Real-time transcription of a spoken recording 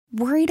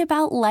Worried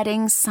about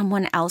letting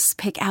someone else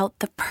pick out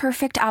the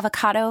perfect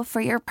avocado for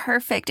your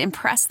perfect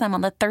impress them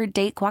on the third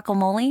date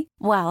guacamole?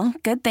 Well,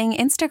 good thing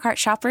Instacart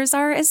shoppers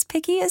are as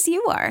picky as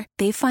you are.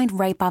 They find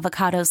ripe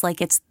avocados like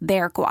it's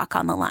their guac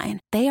on the line.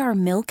 They are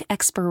milk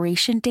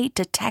expiration date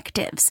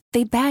detectives.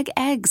 They bag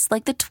eggs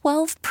like the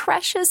 12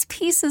 precious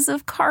pieces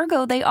of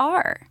cargo they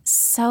are.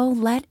 So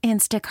let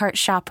Instacart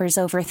shoppers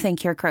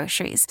overthink your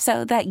groceries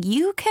so that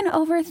you can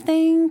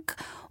overthink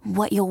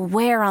what you'll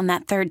wear on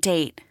that third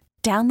date.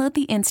 Download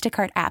the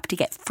Instacart app to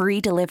get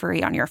free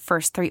delivery on your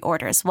first 3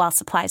 orders while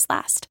supplies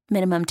last.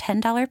 Minimum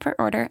 $10 per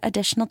order.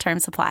 Additional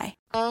terms apply.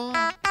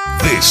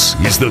 This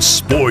is the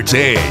Sports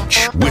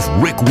Edge with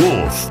Rick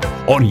Wolf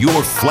on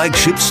your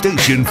flagship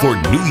station for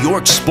New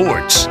York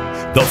sports.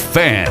 The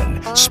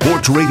Fan,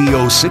 Sports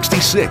Radio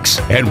 66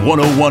 and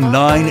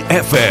 101.9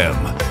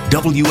 FM,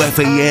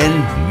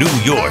 WFAN,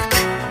 New York.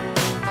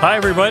 Hi,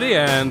 everybody,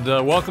 and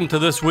welcome to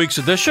this week's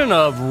edition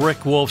of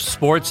Rick Wolf's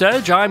Sports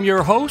Edge. I'm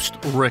your host,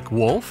 Rick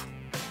Wolf.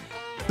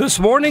 This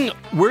morning,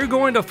 we're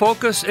going to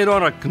focus in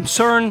on a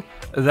concern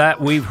that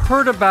we've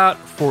heard about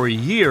for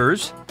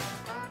years,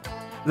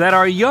 that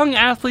our young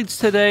athletes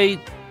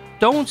today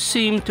don't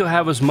seem to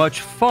have as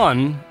much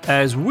fun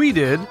as we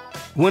did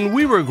when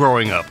we were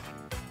growing up.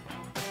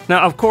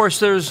 Now, of course,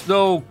 there's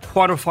no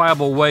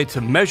quantifiable way to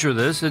measure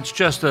this. It's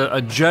just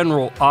a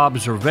general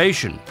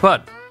observation.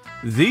 But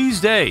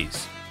these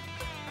days,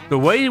 the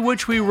way in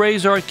which we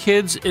raise our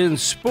kids in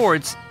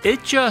sports,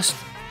 it just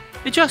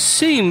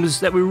seems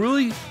that we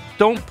really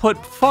don't put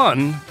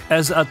fun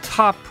as a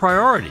top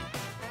priority.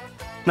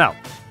 Now,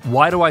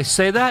 why do I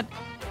say that?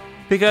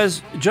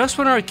 Because just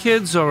when our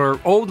kids are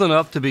old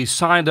enough to be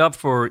signed up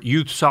for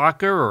youth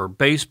soccer or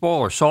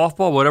baseball or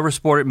softball, whatever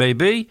sport it may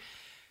be,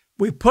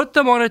 we put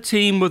them on a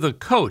team with a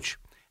coach,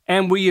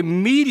 and we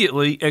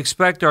immediately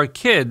expect our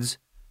kids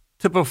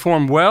to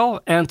perform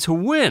well and to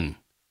win.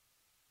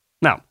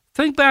 Now,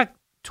 think back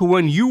to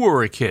when you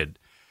were a kid.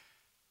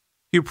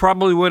 You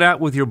probably went out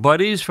with your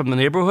buddies from the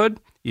neighborhood.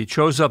 You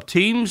chose up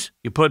teams,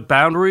 you put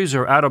boundaries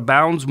or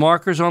out-of-bounds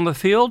markers on the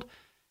field,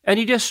 and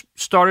you just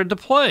started to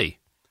play.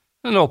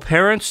 No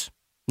parents,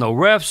 no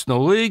refs,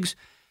 no leagues,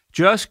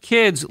 just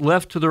kids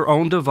left to their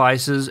own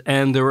devices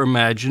and their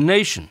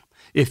imagination.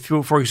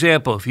 For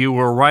example, if you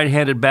were a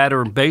right-handed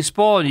batter in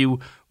baseball and you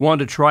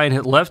wanted to try and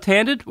hit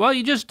left-handed, well,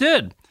 you just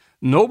did.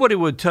 Nobody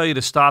would tell you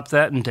to stop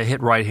that and to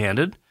hit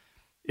right-handed.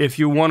 If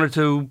you wanted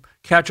to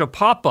catch a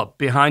pop-up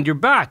behind your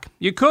back,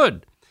 you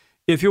could.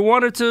 If you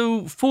wanted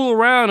to fool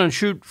around and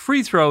shoot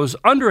free throws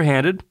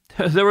underhanded,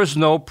 there was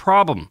no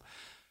problem.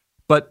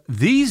 But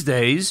these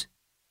days,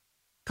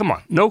 come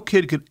on, no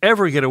kid could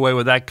ever get away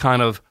with that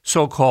kind of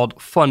so-called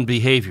fun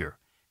behavior.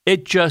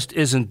 It just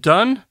isn't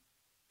done.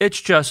 It's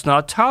just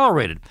not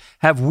tolerated.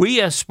 Have we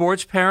as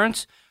sports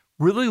parents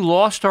really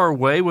lost our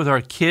way with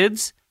our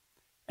kids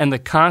and the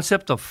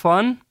concept of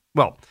fun?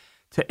 Well,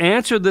 to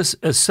answer this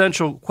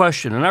essential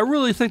question, and I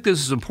really think this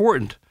is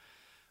important,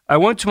 I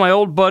went to my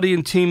old buddy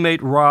and teammate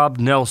Rob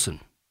Nelson.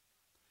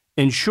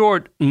 In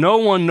short, no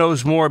one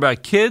knows more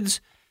about kids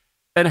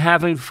and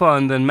having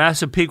fun than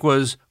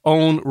Massapequa's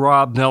own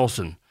Rob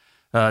Nelson.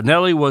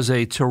 Nelly was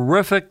a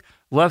terrific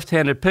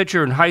left-handed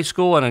pitcher in high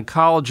school and in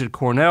college at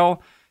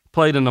Cornell,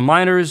 played in the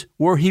minors,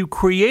 where he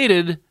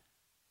created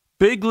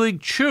Big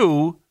League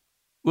Chew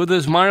with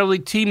his minor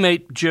league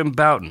teammate Jim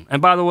Bouton.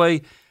 And by the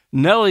way,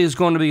 Nelly is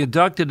going to be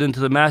inducted into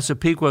the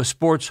Massapequa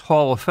Sports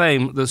Hall of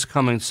Fame this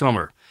coming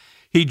summer.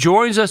 He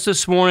joins us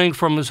this morning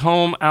from his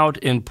home out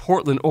in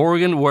Portland,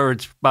 Oregon, where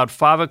it's about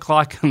 5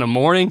 o'clock in the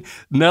morning.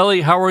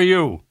 Nelly, how are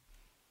you?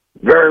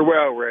 Very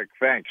well, Rick.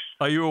 Thanks.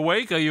 Are you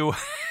awake? Are you...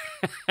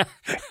 Do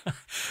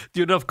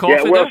you have enough coffee?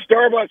 Yeah, well,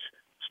 there?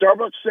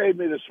 Starbucks saved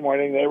me this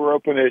morning. They were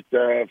open at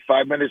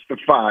 5 minutes to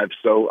 5,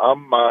 so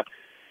I'm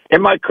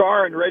in my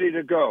car and ready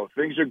to go.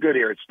 Things are good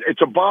here.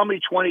 It's a balmy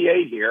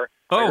 28 here.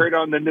 Oh. I heard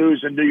on the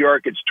news in New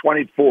York it's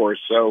 24,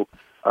 so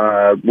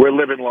we're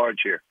living large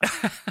here.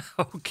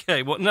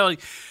 Okay, well, Nelly,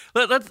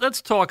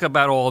 let's talk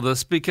about all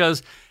this,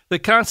 because the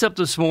concept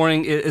this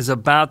morning is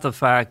about the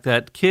fact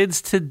that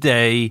kids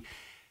today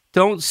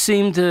don't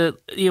seem to,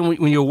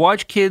 when you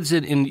watch kids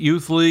in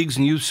youth leagues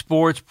and youth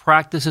sports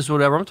practices,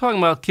 whatever, I'm talking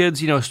about kids,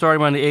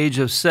 starting around the age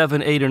of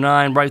 7, 8, or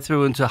 9, right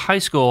through into high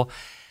school,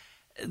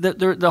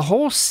 the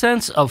whole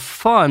sense of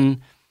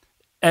fun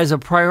as a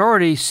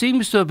priority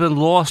seems to have been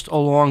lost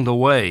along the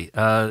way.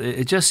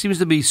 It just seems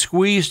to be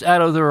squeezed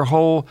out of their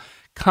whole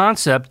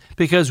concept,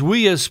 because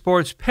we as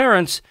sports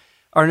parents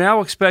are now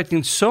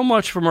expecting so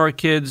much from our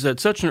kids at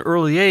such an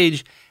early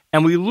age,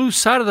 and we lose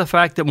sight of the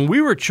fact that when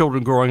we were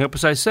children growing up,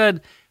 as I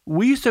said,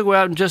 we used to go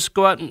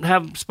out and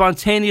have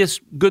spontaneous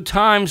good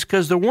times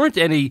because there weren't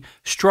any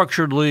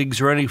structured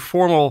leagues or any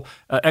formal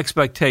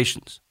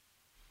expectations.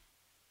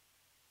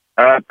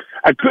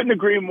 I couldn't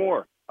agree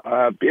more.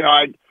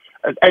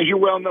 As you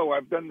well know,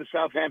 I've done the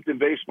Southampton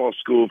Baseball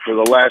School for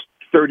the last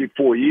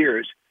 34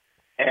 years,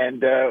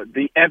 and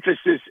the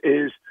emphasis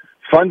is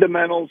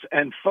fundamentals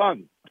and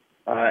fun,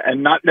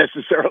 and not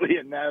necessarily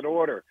in that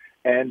order.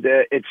 And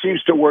it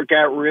seems to work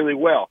out really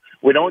well.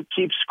 We don't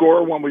keep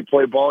score when we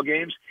play ball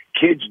games.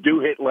 kids do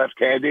hit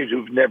left-handed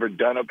who've never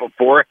done it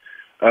before.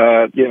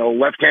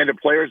 Left-handed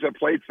players that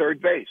play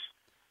third base.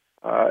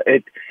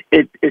 It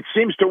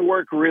seems to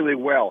work really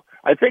well.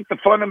 I think the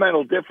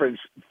fundamental difference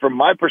from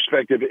my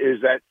perspective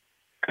is that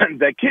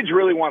kids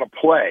really want to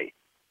play,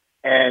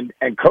 and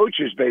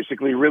coaches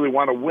basically really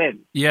want to win.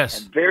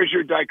 Yes. And there's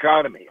your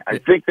dichotomy. I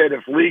think that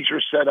if leagues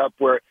were set up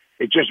where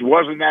it just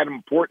wasn't that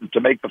important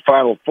to make the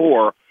Final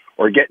Four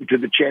or get into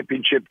the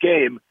championship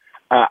game,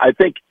 I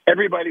think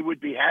everybody would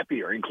be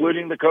happier,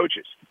 including the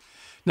coaches.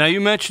 Now,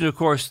 you mentioned, of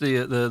course,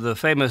 the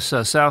famous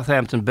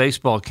Southampton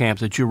baseball camp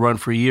that you run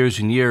for years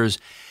and years.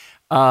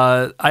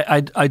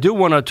 I do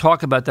want to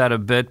talk about that a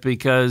bit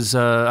because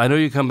I know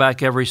you come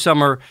back every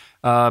summer,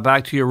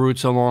 back to your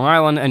roots on Long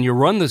Island, and you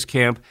run this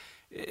camp.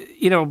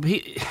 It's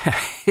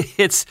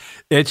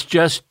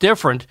just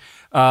different.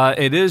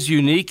 It is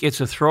unique. It's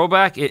a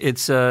throwback.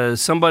 It's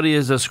somebody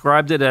has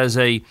described it as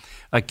a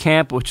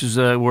camp, which is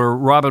where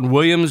Robin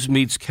Williams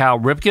meets Cal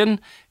Ripken.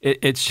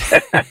 It's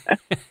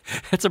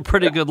it's a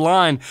pretty good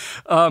line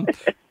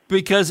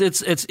because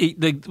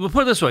we'll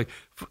put it this way: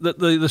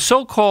 the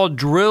so-called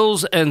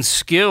drills and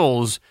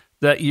skills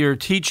that you're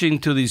teaching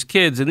to these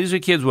kids, and these are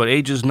kids what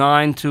ages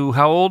 9 to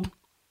how old?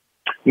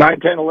 9,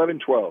 10, 11,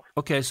 12.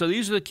 Okay, so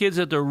these are the kids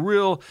at the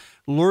real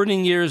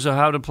learning years of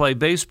how to play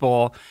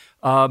baseball.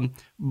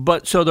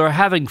 But so they're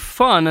having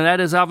fun, and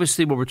that is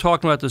obviously what we're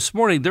talking about this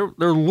morning. They're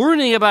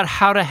learning about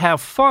how to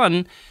have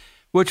fun,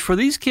 which for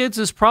these kids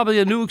is probably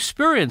a new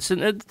experience.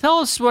 And tell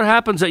us what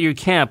happens at your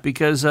camp,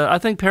 because I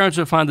think parents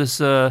will find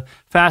this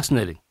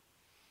fascinating.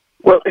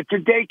 Well, it's a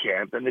day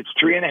camp, and it's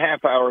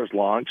 3.5 hours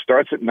long.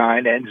 Starts at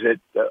 9, ends at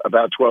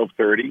about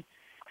 12:30.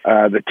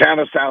 The town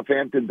of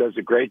Southampton does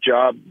a great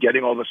job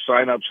getting all the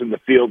sign-ups and the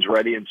fields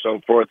ready and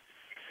so forth.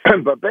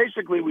 But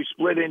basically, we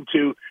split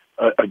into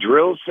a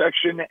drill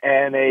section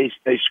and a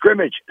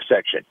scrimmage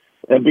section.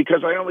 And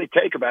because I only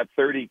take about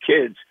 30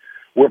 kids,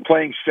 we're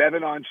playing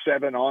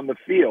 7-on-7 on the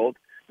field.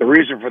 The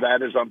reason for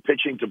that is I'm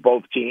pitching to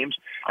both teams,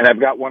 and I've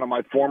got one of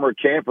my former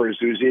campers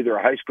who's either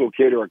a high school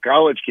kid or a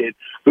college kid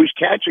who's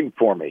catching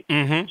for me.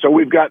 Mm-hmm. So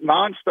we've got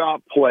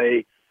nonstop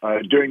play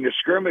during the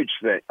scrimmage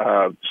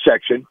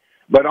section.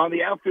 But on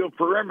the outfield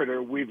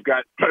perimeter, we've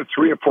got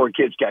 3 or 4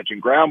 kids catching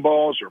ground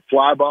balls or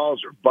fly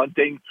balls or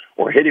bunting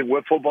or hitting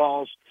wiffle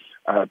balls,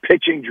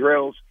 pitching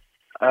drills.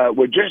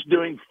 We're just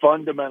doing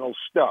fundamental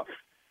stuff.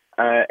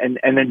 And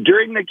then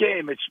during the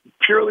game, it's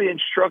purely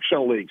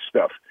instructional league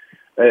stuff.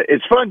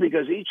 It's fun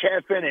because each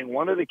half inning,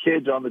 one of the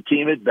kids on the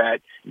team at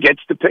bat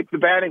gets to pick the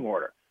batting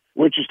order,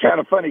 which is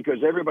kind of funny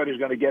because everybody's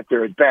going to get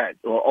there at bat.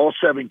 Well, all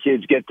 7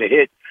 kids get to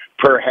hit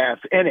per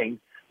half inning.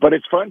 But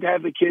it's fun to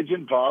have the kids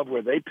involved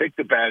where they pick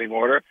the batting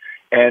order,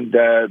 and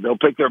they'll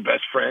pick their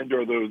best friend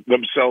or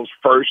themselves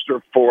first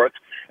or fourth,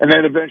 and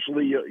then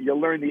eventually you'll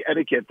learn the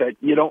etiquette that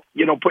you don't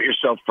put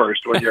yourself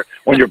first when you're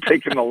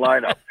picking the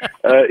lineup.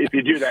 If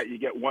you do that, you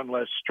get one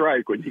less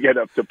strike when you get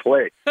up to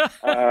play.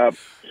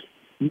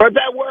 But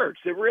that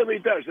works. It really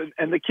does,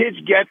 and the kids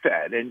get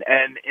that. And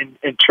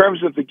in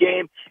terms of the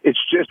game,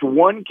 it's just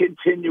one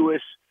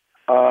continuous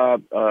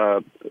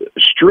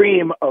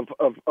stream of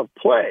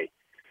play.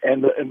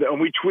 And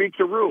we tweak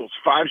the rules.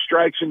 5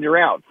 strikes and you're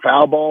out.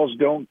 Foul balls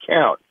don't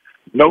count.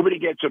 Nobody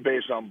gets a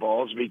base on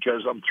balls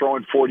because I'm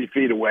throwing 40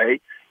 feet away,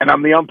 and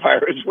I'm the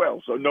umpire as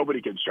well, so nobody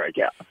can strike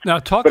out.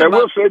 Now, I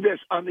will say this: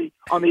 on the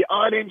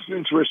odd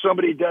instance where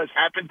somebody does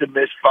happen to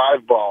miss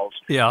 5 balls,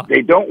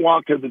 they don't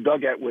walk to the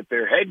dugout with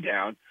their head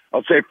down.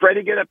 I'll say,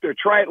 Freddie, get up there.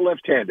 Try it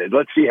left-handed.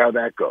 Let's see how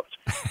that goes.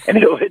 And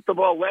he'll hit the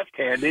ball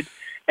left-handed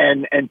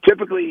and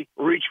typically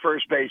reach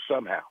first base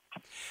somehow.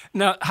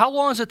 Now, how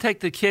long does it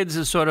take the kids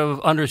to sort of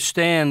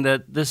understand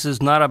that this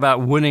is not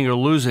about winning or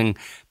losing?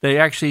 They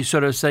actually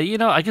sort of say,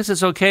 I guess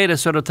it's okay to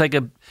sort of take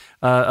a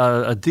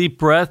deep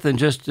breath and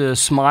just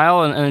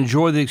smile and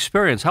enjoy the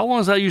experience. How long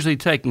does that usually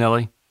take,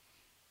 Nelly?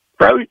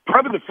 Probably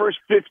the first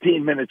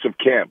 15 minutes of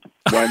camp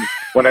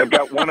when I've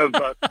got one of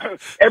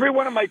every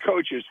one of my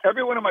coaches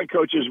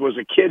was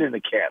a kid in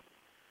the camp.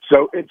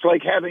 So it's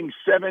like having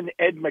 7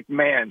 Ed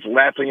McMahons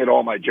laughing at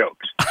all my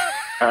jokes,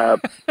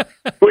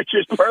 which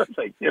is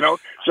perfect,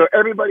 So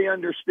everybody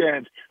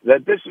understands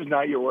that this is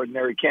not your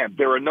ordinary camp.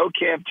 There are no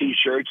camp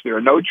T-shirts. There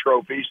are no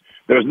trophies.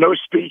 There's no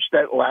speech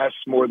that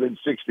lasts more than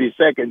 60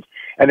 seconds.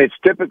 And it's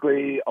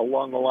typically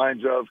along the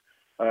lines of,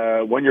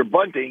 when you're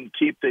bunting,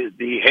 keep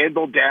the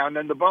handle down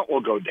and the bunt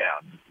will go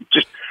down.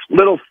 Just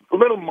little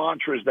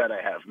mantras that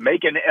I have.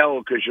 Make an L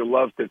because you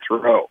love to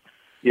throw.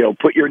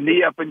 Put your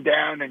knee up and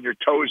down and your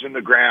toes in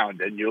the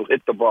ground and you'll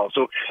hit the ball.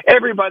 So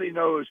everybody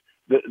knows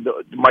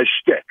my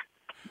shtick.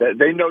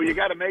 They know you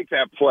got to make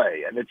that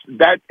play, and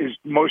that is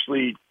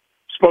mostly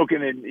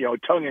spoken in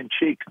tongue in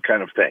cheek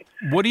kind of thing.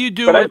 What do you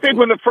do? But I think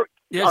when the first,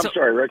 I'm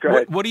sorry, Rick. Go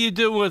ahead. What do you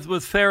do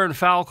with fair and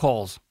foul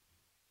calls?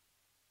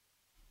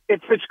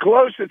 If it's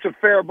close, it's a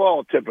fair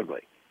ball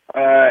typically.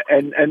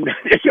 And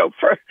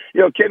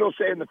kid will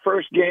say in the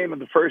first game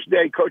and the first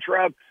day, Coach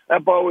Rob,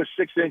 that ball was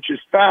 6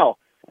 inches foul.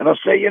 And I'll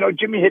say,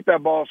 Jimmy hit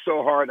that ball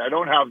so hard, I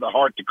don't have the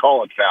heart to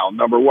call it foul,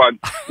 number 1.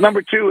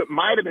 Number 2, it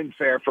might have been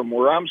fair from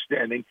where I'm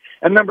standing.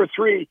 And number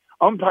 3,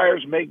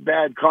 umpires make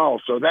bad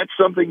calls. So that's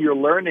something you're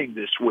learning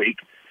this week,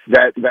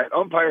 that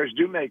umpires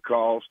do make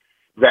calls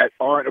that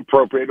aren't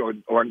appropriate or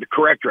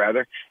correct,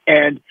 rather.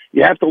 And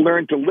you have to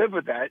learn to live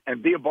with that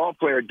and be a ball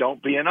player.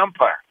 Don't be an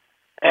umpire.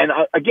 And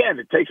again,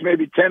 it takes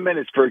maybe 10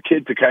 minutes for a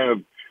kid to kind of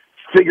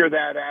figure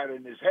that out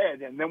in his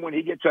head. And then when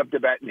he gets up to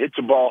bat and hits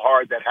a ball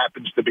hard that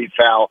happens to be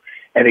foul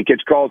and it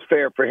gets called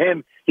fair for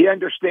him, he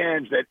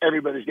understands that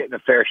everybody's getting a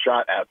fair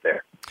shot out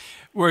there.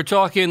 We're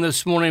talking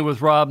this morning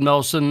with Rob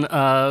Nelson,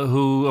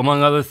 who,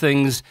 among other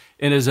things,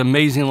 in his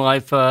amazing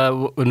life,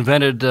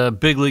 invented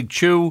Big League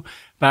Chew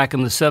back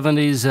in the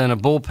 70s and a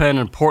bullpen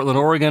in Portland,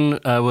 Oregon,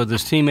 with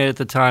his teammate at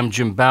the time,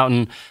 Jim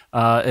Bouton.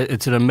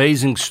 It's an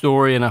amazing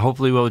story, and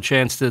hopefully we'll have a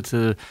chance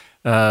to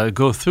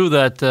go through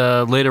that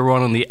later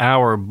on in the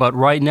hour. But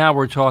right now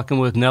we're talking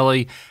with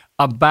Nellie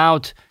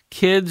about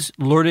kids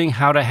learning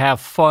how to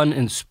have fun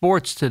in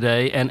sports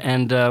today.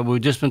 And we've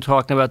just been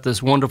talking about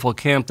this wonderful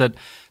camp that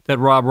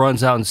Rob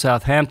runs out in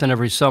Southampton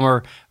every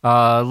summer.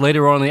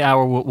 Later on in the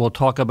hour, we'll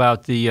talk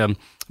about the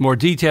more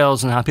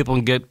details and how people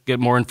can get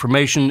more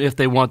information if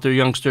they want their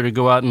youngster to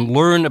go out and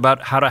learn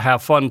about how to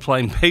have fun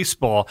playing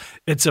baseball.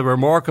 It's a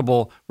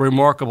remarkable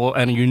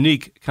and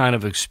unique kind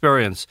of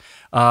experience.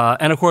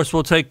 And, of course,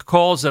 we'll take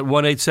calls at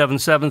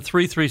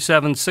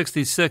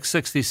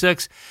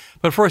 1-877-337-6666.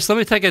 But first, let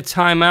me take a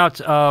time out.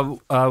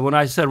 When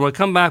I said when we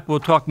come back, we'll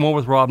talk more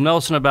with Rob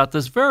Nelson about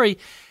this very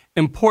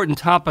important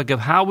topic of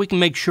how we can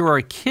make sure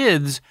our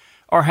kids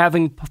are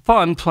having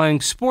fun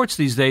playing sports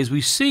these days.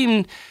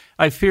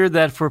 I fear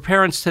that for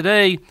parents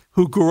today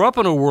who grew up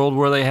in a world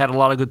where they had a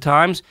lot of good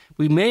times,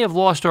 we may have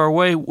lost our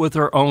way with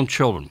our own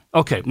children.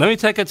 Okay, let me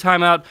take a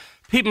time out.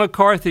 Pete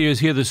McCarthy is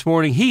here this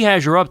morning. He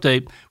has your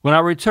update. When I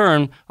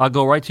return, I'll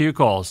go right to your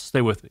calls.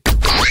 Stay with me.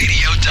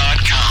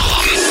 Radio.com.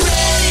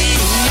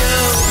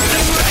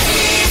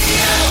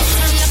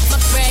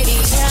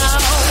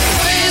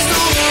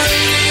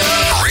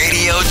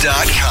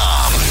 Radio.com.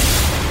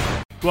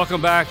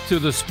 Welcome back to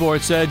the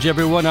Sports Edge,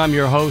 everyone. I'm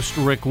your host,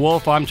 Rick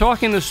Wolf. I'm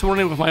talking this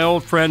morning with my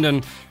old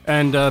friend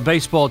and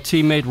baseball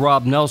teammate,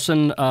 Rob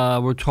Nelson.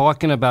 We're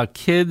talking about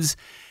kids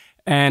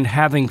and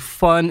having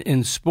fun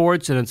in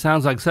sports, and it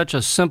sounds like such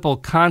a simple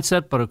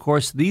concept, but of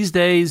course, these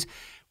days,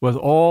 with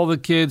all the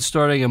kids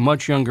starting at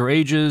much younger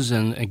ages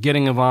and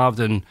getting involved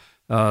in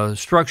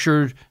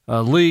structured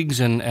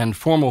leagues and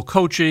formal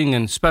coaching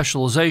and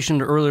specialization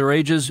to earlier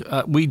ages,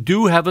 we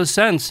do have a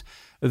sense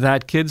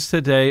that kids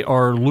today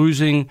are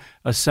losing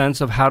a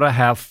sense of how to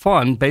have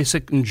fun,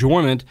 basic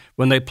enjoyment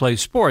when they play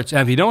sports.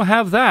 And if you don't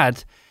have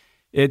that,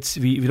 if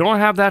you don't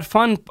have that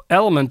fun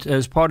element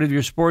as part of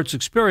your sports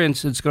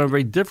experience, it's going to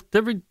be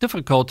very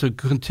difficult to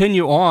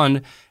continue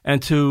on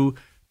and to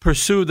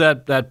pursue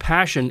that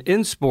passion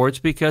in sports,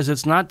 because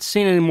it's not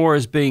seen anymore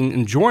as being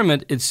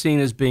enjoyment, it's seen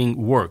as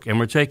being work. And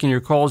we're taking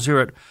your calls here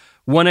at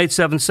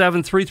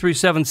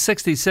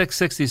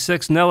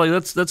 1-877-337-6666. Nellie,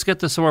 let's get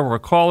to some of our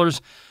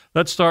callers.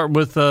 Let's start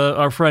with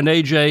our friend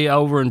AJ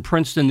over in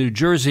Princeton, New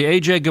Jersey.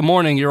 AJ, good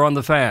morning. You're on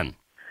the Fan.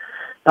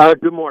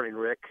 Good morning,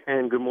 Rick,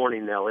 and good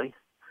morning, Nellie.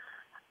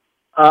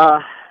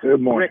 Good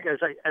morning. Rick, as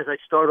I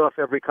start off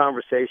every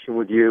conversation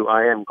with you,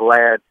 I am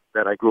glad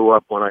that I grew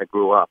up when I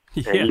grew up,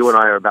 Yes. and you and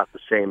I are about the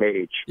same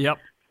age. Yep.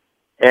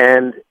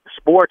 And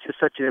sports is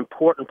such an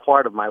important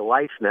part of my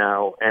life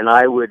now, and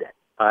I would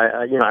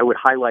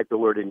highlight the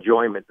word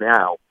enjoyment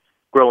now.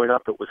 Growing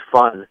up, it was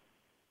fun.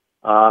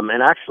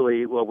 And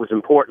actually, what was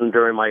important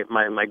during my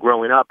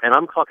growing up, and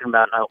I'm talking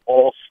about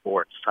all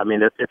sports. I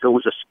mean, if it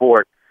was a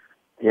sport,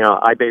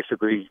 I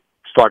basically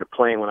started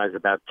playing when I was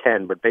about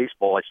 10, but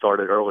baseball I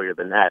started earlier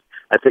than that.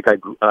 I think I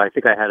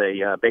had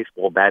a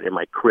baseball bat in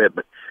my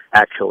crib,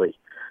 actually.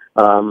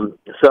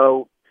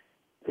 So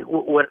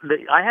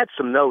I had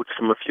some notes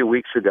from a few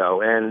weeks ago,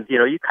 and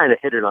you kind of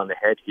hit it on the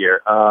head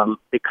here.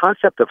 The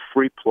concept of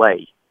free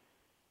play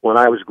when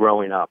I was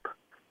growing up,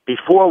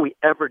 before we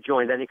ever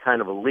joined any kind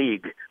of a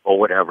league or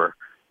whatever,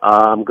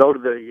 go to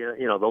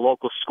the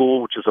local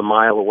school, which is a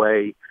mile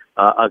away,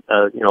 a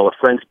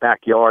friend's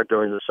backyard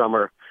during the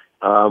summer.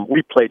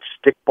 We played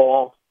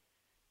stickball,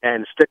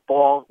 and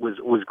stickball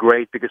was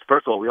great because,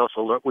 first of all, we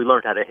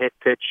learned how to hit,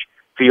 pitch,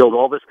 field,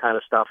 all this kind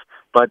of stuff.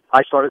 But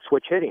I started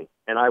switch hitting,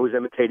 and I was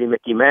imitating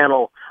Mickey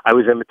Mantle. I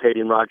was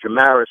imitating Roger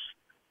Maris,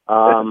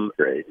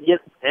 Great.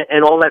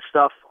 and all that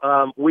stuff.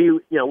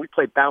 We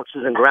played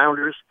bounces and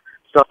grounders,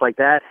 stuff like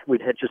that.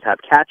 We'd just have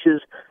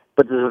catches.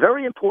 But there's a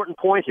very important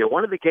point here.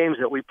 One of the games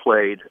that we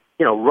played,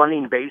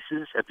 running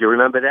bases, if you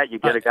remember that, you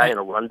get a guy in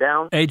a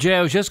rundown. AJ,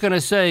 I was just going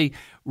to say,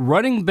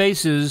 running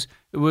bases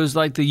was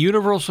like the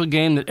universal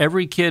game that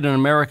every kid in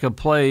America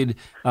played,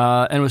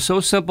 and it was so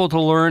simple to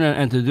learn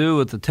and to do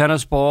with the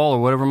tennis ball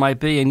or whatever it might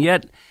be. And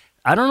yet,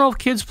 I don't know if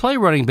kids play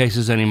running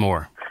bases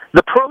anymore.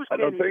 The pros I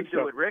can't don't even think do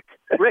so. it, Rick.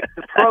 The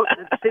pros.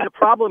 See, the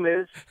problem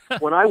is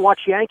when I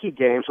watch Yankee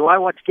games, or I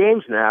watch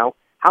games now,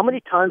 how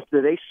many times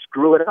do they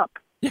screw it up?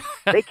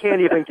 They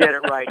can't even get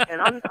it right,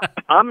 and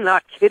I'm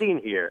not kidding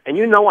here, and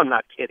I'm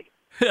not kidding.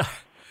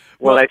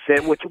 Well, I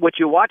said what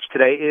you watch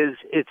today is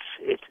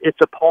it's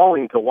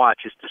appalling to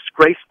watch. It's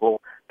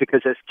disgraceful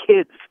because as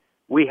kids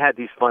we had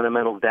these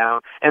fundamentals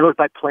down, and it was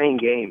by playing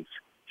games.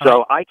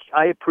 So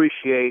I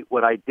appreciate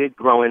what I did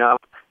growing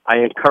up. I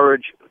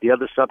encourage the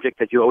other subject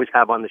that you always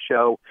have on the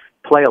show,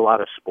 play a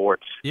lot of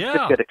sports. Yeah.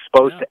 Just get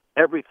exposed to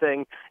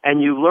everything,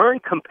 and you learn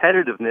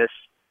competitiveness,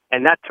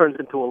 and that turns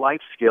into a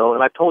life skill.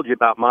 And I've told you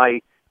about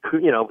my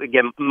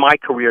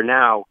career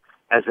now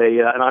as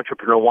an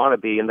entrepreneur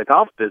wannabe in the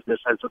golf business,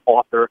 as an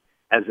author,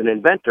 as an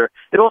inventor.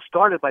 It all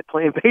started by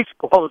playing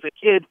baseball as a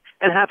kid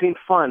and having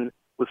fun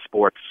with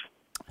sports.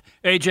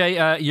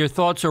 AJ, your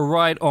thoughts are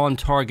right on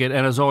target,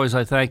 and as always,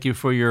 I thank you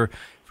for your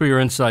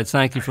insights.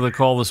 Thank you for the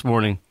call this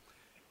morning.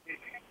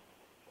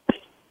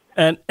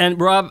 And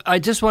Rob, I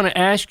just want to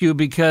ask you,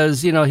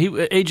 because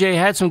AJ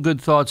had some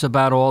good thoughts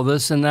about all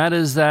this, and that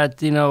is that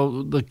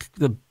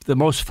the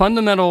most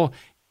fundamental,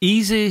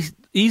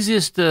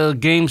 easiest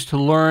games to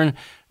learn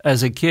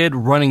as a kid,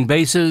 running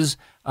bases,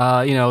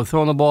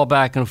 throwing the ball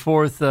back and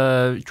forth,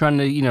 trying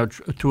to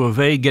to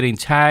evade getting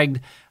tagged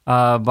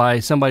by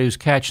somebody who's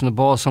catching the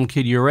ball, some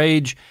kid your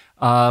age,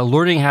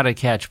 learning how to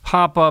catch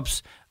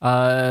pop-ups.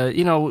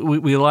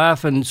 We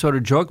laugh and sort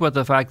of joke about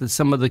the fact that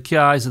some of the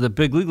guys at the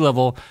big league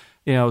level,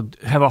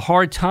 have a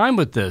hard time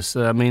with this.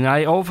 I mean,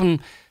 I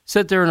often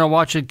sit there and I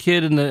watch a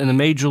kid in the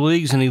major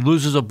leagues and he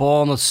loses a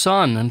ball in the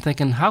sun. I'm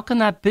thinking, how can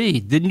that be?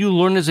 Didn't you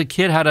learn as a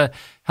kid how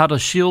to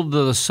shield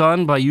the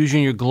sun by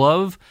using your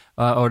glove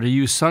or to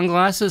use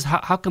sunglasses?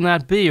 How can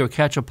that be? Or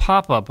catch a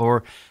pop-up,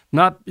 or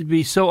not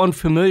be so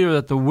unfamiliar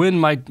that the wind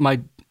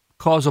might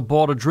cause a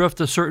ball to drift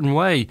a certain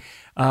way,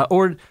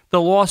 or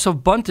the loss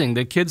of bunting.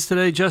 The kids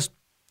today just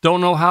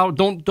don't know how,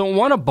 don't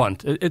want to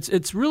bunt.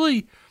 It's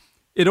really,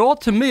 it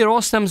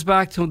all stems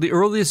back to the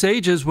earliest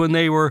ages when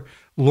they were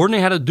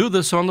learning how to do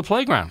this on the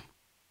playground.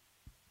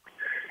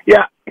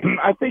 Yeah,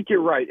 I think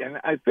you're right, and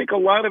I think a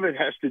lot of it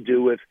has to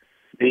do with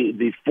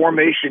the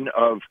formation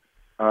of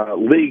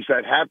leagues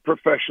that have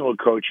professional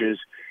coaches.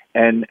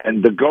 And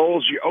the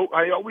goals,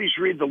 I always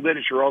read the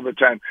literature all the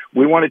time.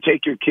 We want to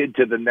take your kid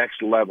to the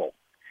next level.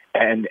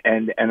 And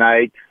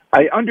I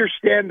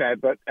understand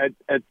that, but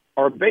at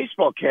our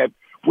baseball camp,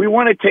 we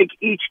want to take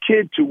each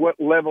kid to what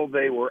level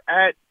they were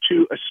at,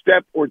 to a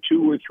step or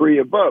two or three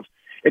above.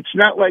 It's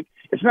not like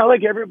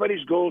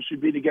everybody's goal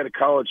should be to get a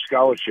college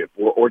scholarship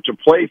or to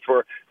play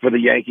for the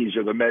Yankees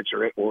or the Mets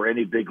or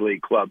any big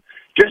league club.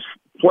 Just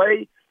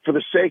play for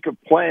the sake of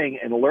playing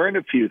and learn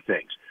a few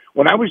things.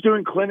 When I was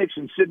doing clinics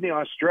in Sydney,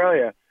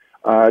 Australia,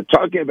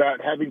 talking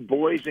about having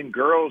boys and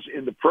girls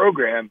in the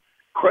program,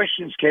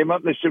 questions came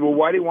up and they said, well,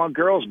 why do you want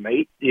girls,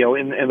 mate,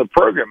 in the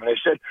program? And I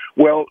said,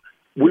 well,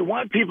 we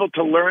want people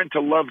to learn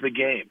to love the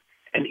game.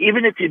 And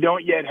even if you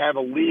don't yet have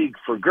a league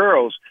for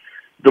girls,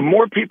 the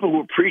more people who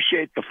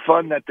appreciate the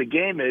fun that the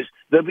game is,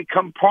 they'll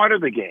become part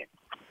of the game.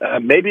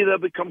 Maybe they'll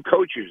become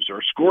coaches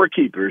or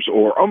scorekeepers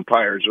or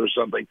umpires or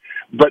something.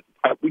 But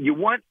you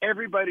want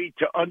everybody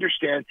to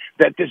understand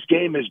that this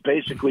game is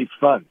basically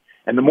fun.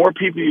 And the more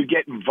people you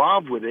get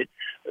involved with it,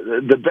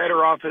 the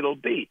better off it'll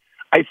be.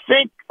 I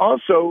think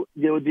also,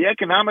 the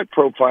economic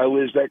profile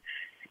is that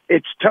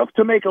it's tough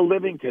to make a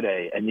living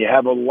today. And you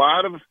have a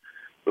lot of,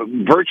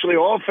 virtually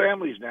all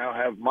families now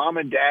have mom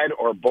and dad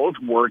are both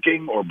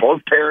working, or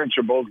both parents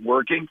are both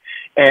working.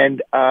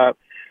 And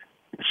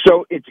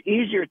so it's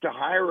easier to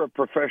hire a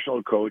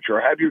professional coach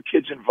or have your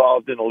kids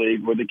involved in a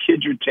league where the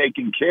kids are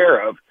taken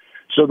care of,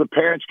 so the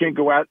parents can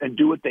go out and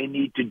do what they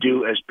need to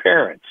do as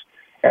parents.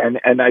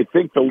 And I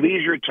think the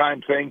leisure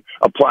time thing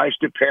applies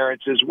to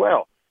parents as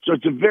well. So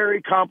it's a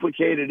very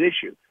complicated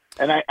issue.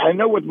 And I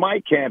know with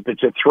my camp,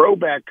 it's a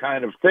throwback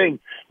kind of thing,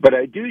 but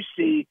I do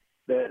see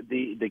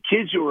the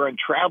kids who are in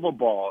travel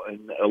ball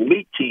and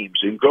elite teams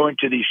and going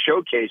to these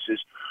showcases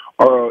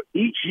are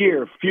each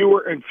year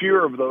fewer and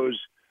fewer of those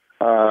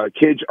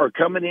kids are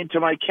coming into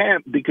my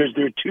camp because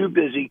they're too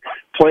busy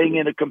playing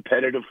in a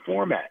competitive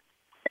format.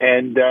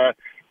 And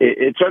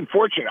it's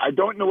unfortunate. I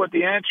don't know what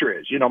the answer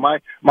is.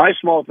 My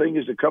small thing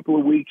is a couple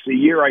of weeks a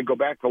year I go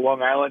back to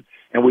Long Island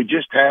and we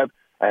just have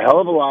a hell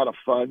of a lot of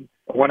fun.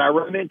 When I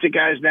run into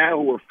guys now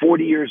who are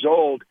 40 years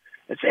old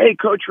and say, hey,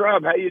 Coach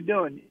Rob, how you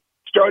doing?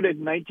 Started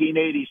in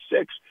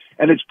 1986,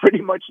 and it's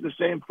pretty much the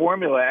same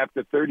formula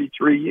after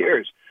 33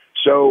 years.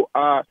 So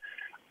I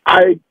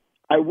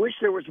wish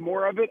there was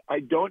more of it. I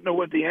don't know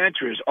what the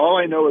answer is. All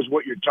I know is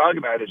what you're talking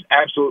about is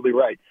absolutely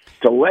right.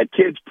 To let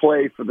kids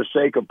play for the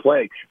sake of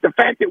playing. The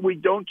fact that we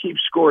don't keep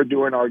score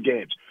during our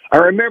games. I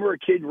remember a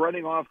kid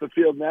running off the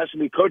field and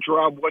asking me, Coach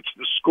Rob, what's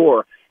the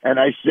score? And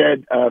I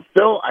said,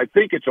 Phil, I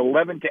think it's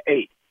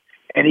 11-8.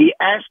 And he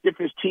asked if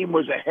his team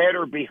was ahead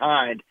or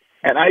behind.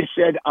 And I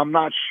said, I'm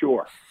not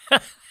sure.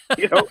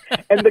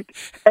 And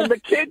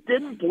the kid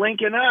didn't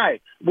blink an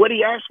eye. What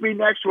he asked me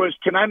next was,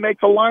 can I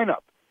make the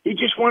lineup? He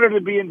just wanted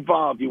to be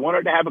involved. He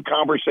wanted to have a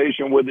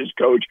conversation with his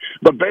coach.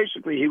 But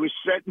basically, he was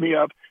setting me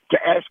up to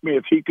ask me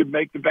if he could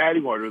make the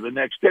batting order the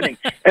next inning.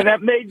 And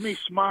that made me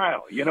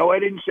smile. I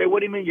didn't say,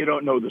 what do you mean you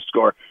don't know the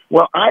score?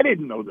 Well, I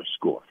didn't know the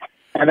score.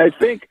 And I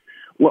think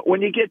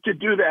when you get to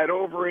do that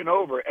over and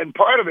over, and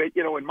part of it,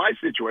 in my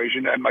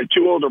situation, and my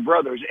two older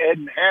brothers, Ed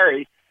and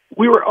Harry,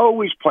 we were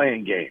always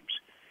playing games.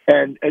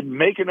 and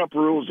making up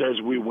rules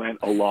as we went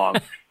along.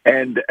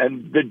 and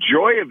the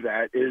joy of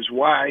that is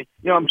why,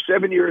 I'm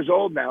 7 years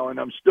old now, and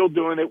I'm still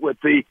doing it with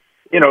the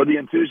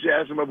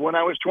enthusiasm of when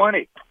I was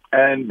 20.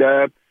 And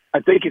I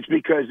think it's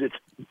because it's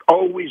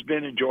always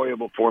been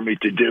enjoyable for me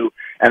to do,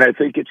 and I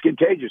think it's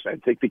contagious. I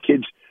think the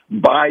kids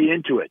buy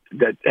into it,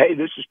 that, hey,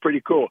 this is pretty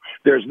cool.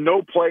 There's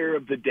no player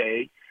of the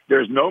day.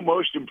 There's no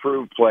most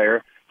improved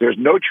player. There's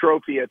no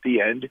trophy at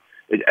the end.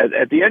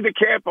 At the end of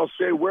camp, I'll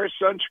say, wear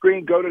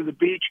sunscreen, go to the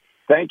beach,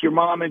 thank your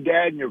mom and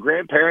dad and your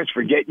grandparents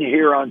for getting you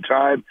here on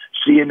time.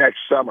 See you next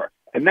summer.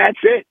 And that's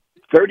it.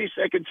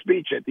 30-second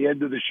speech at the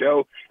end of the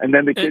show, and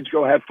then the kids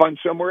go have fun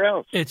somewhere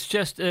else. It's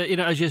just,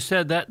 as you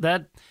said,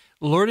 that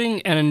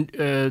learning and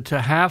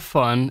to have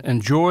fun,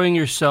 enjoying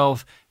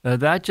yourself,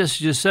 that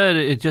you said,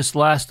 it just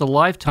lasts a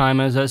lifetime.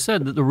 As I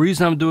said, the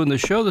reason I'm doing the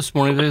show this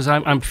morning is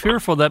I'm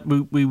fearful that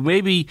we may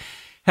be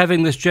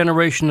having this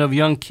generation of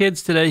young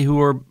kids today who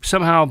are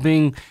somehow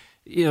being,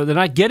 they're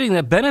not getting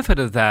the benefit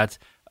of that.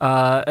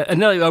 And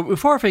Nelly,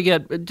 before I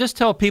forget, just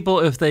tell people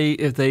if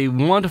they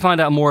want to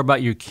find out more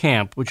about your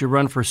camp, which you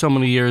run for so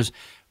many years,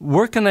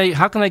 how can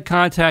they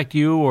contact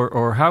you,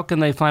 or how can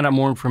they find out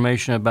more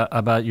information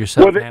about your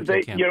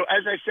Southampton camp?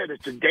 As I said,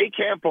 it's a day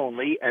camp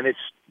only, and it's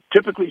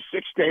typically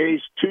 6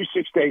 days, 2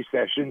 6-day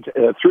sessions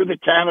through the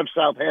town of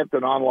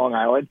Southampton on Long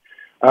Island.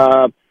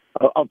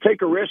 I'll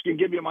take a risk and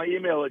give you my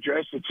email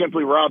address. It's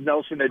simply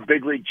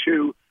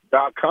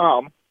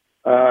robnelson@bigleaguechew.com.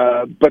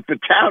 But the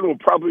town will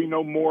probably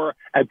know more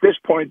at this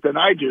point than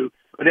I do.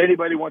 But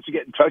anybody wants to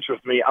get in touch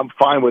with me, I'm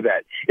fine with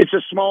that. It's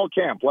a small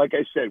camp. Like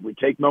I said, we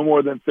take no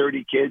more than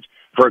 30 kids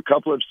for a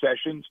couple of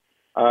sessions,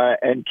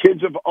 and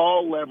kids of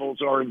all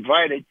levels are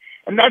invited.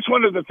 And that's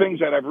one of the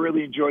things that I've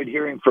really enjoyed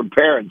hearing from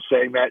parents,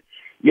 saying that,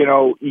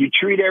 you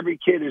treat every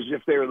kid as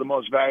if they were the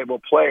most valuable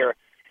player.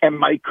 And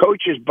my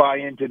coaches buy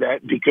into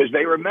that because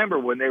they remember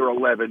when they were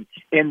 11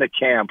 in the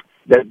camp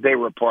that they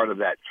were part of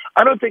that.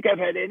 I don't think I've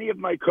had any of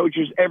my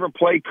coaches ever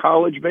play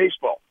college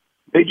baseball.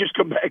 They just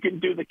come back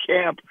and do the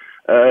camp.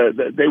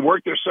 They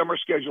work their summer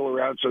schedule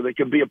around so they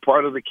can be a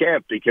part of the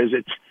camp, because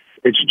it's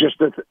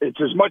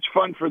as much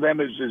fun for them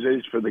as it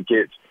is for the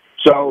kids.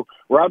 So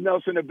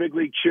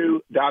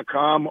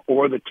robnelson@bigleaguechew.com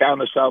or the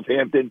town of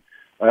Southampton.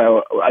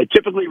 I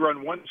typically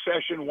run one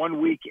session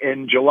 1 week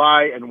in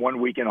July and 1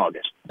 week in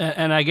August.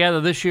 And I gather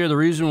this year the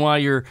reason why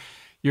you're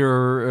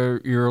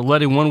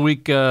letting 1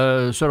 week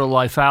sort of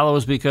lie fallow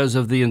is because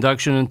of the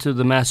induction into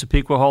the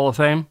Massapequa Hall of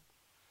Fame?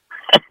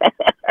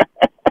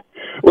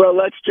 Well,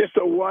 that's just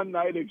a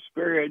one-night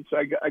experience.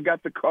 I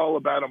got the call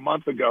about a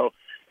month ago,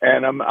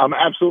 and I'm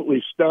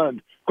absolutely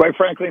stunned. Quite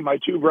frankly, my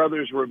two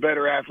brothers were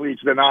better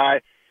athletes than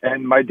I,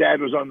 and my dad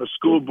was on the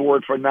school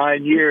board for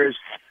 9 years,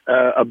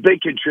 a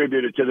big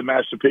contributor to the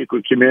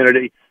Massapequa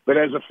community. But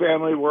as a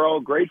family, we're all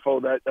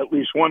grateful that at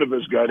least one of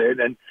us got in.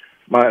 And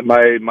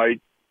my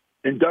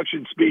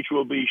induction speech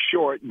will be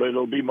short, but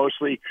it'll be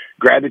mostly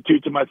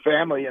gratitude to my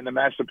family and the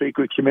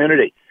Massapequa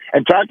community.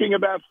 And talking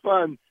about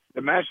fun,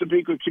 the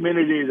Massapequa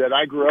community that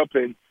I grew up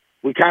in,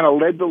 we kind of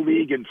led the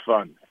league in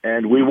fun.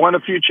 And we won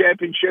a few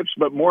championships,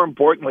 but more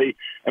importantly,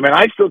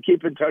 I still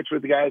keep in touch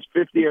with the guys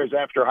 50 years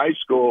after high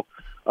school.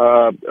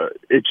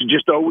 It's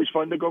just always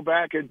fun to go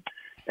back and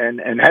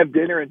have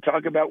dinner and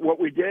talk about what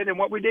we did and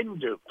what we didn't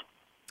do.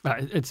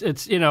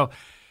 The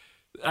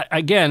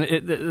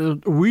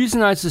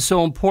reason this is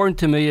so important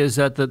to me is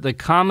that the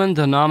common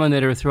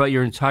denominator throughout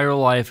your entire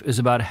life is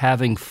about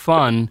having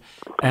fun.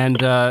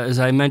 And as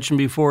I mentioned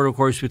before, of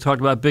course, we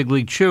talked about Big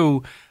League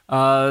Chew.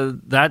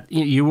 That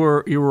you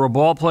were a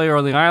ball player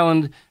on the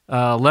island,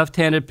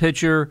 left-handed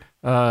pitcher,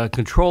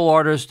 control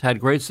artist, had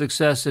great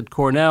success at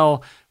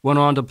Cornell, went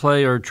on to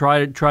play or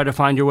try to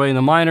find your way in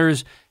the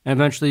minors, and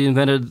eventually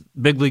invented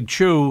Big League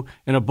Chew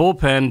in a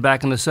bullpen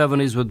back in the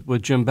 70s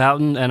with Jim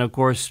Bouton. And, of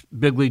course,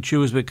 Big League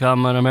Chew has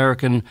become an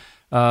American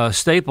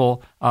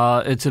staple.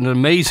 It's an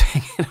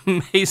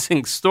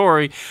amazing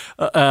story.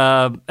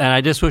 And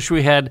I just wish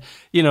we had,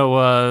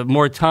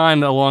 more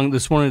time along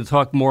this morning to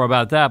talk more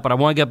about that. But I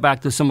want to get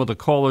back to some of the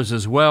callers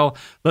as well.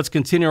 Let's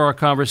continue our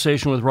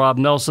conversation with Rob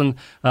Nelson.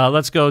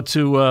 Let's go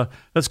to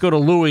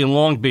Louie in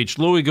Long Beach.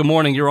 Louie, good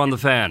morning. You're on the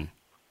Fan.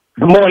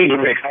 Good morning,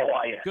 Rick. How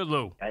are you? Good,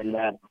 Lou. And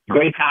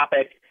great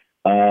topic.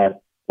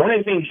 One of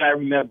the things I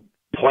remember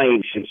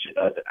playing since,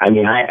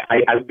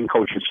 I've been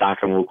coaching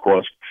soccer and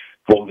lacrosse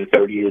for over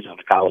 30 years on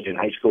the college and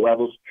high school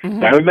levels.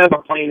 Mm-hmm. I remember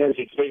playing as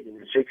a kid in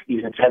the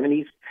 60s and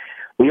 70s.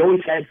 We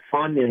always had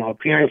fun, and our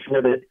parents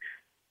never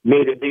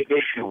made a big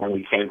issue when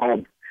we came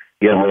home,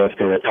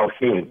 after a tough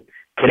game.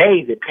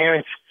 Today, the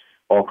parents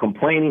are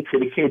complaining to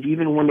the kids,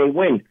 even when they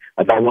win,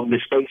 about what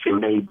mistakes they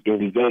made in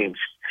the games.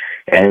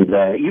 And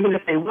even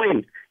if they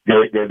win,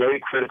 they're very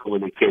critical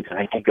of the kids, and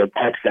I think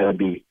that's got to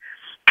be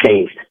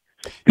changed.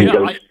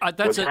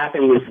 What's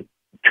happening is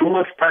too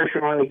much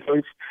pressure on the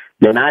kids.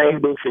 They're not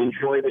able to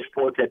enjoy the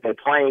sport that they're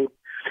playing,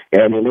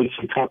 and it makes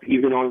it tough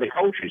even on the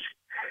coaches.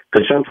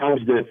 Because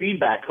sometimes the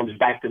feedback comes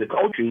back to the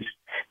coaches,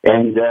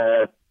 and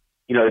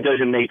it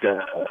doesn't make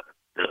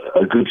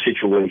a good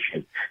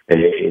situation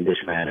in this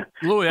manner.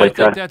 Louis, I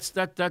think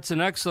that's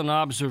an excellent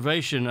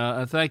observation.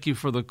 Thank you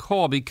for the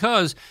call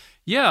because,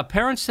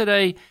 parents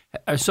today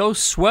are so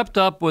swept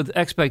up with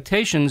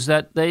expectations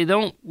that they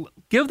don't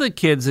give the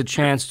kids a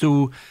chance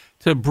to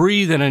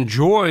breathe and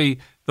enjoy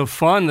the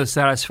fun, the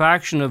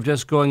satisfaction of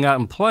just going out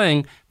and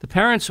playing. The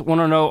parents want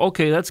to know,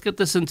 okay, let's get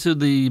this into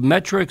the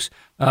metrics.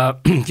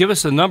 Give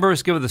us the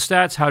numbers, give us the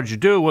stats. How did you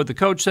do? What did the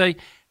coach say?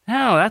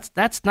 No,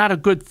 that's not a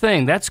good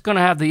thing. That's going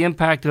to have the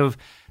impact of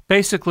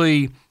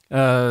basically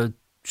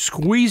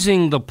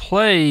squeezing the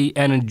play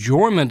and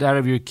enjoyment out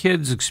of your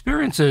kids'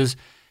 experiences,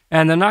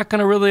 and they're not going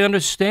to really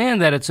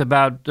understand that it's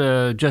about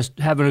just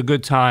having a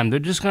good time. They're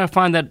just going to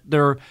find that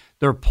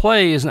their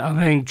play is now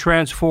being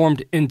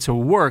transformed into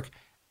work,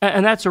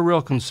 and that's a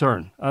real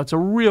concern. That's a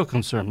real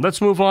concern.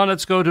 Let's move on.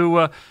 Let's go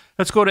to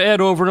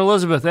Ed over in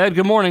Elizabeth. Ed,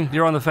 good morning.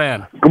 You're on the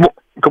Fan.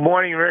 Good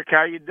morning, Rick.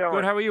 How you doing?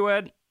 Good. How are you,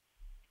 Ed?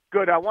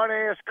 Good. I want to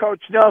ask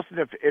Coach Nelson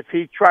if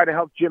he tried to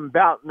help Jim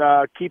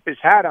Bouton keep his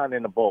hat on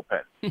in the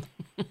bullpen.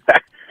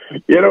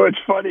 It's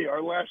funny.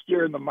 Our last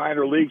year in the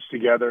minor leagues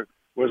together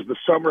was the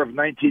summer of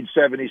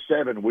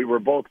 1977. We were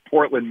both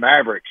Portland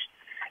Mavericks,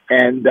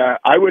 and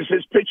I was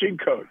his pitching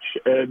coach.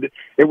 And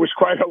it was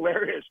quite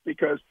hilarious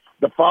because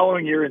the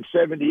following year in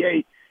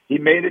 78, he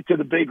made it to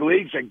the big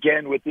leagues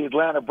again with the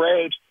Atlanta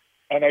Braves.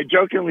 And I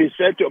jokingly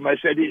said to him, I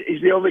said,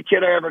 he's the only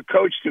kid I ever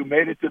coached who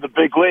made it to the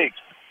big leagues.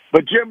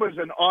 But Jim was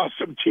an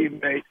awesome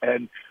teammate,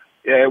 and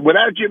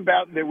without Jim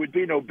Bouton, there would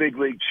be no big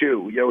league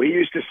chew. He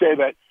used to say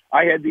that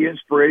I had the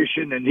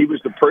inspiration and he was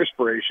the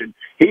perspiration.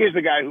 He is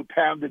the guy who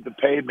pounded the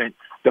pavement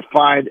to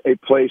find a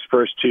place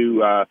for us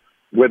to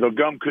where the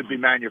gum could be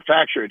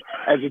manufactured.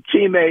 As a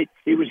teammate,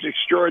 he was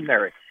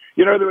extraordinary.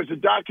 There was a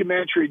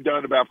documentary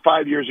done about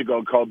 5 years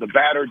ago called The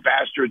Battered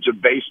Bastards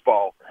of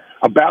Baseball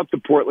about the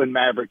Portland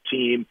Maverick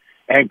team,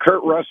 and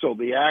Kurt Russell,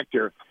 the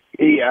actor,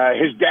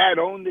 his dad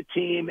owned the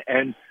team,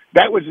 and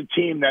that was a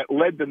team that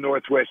led the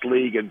Northwest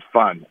League in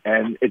fun.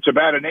 And it's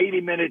about an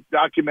 80-minute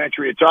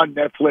documentary. It's on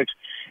Netflix,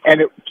 and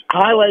it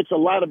highlights a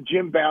lot of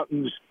Jim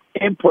Bouton's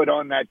input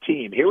on that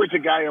team. Here was a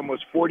guy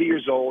almost 40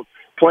 years old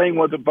playing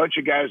with a bunch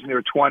of guys in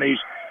their 20s,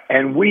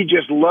 and we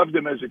just loved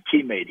him as a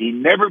teammate. He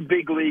never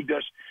big-leagued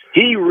us.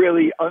 He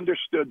really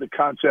understood the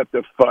concept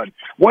of fun.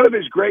 One of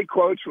his great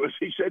quotes was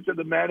he said to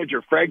the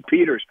manager, Frank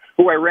Peters,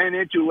 who I ran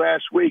into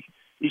last week,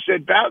 he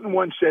said, Bouton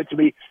once said to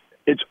me,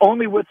 "It's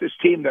only with this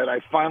team that I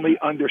finally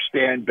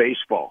understand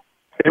baseball."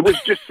 It was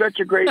just such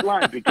a great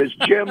line because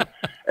Jim,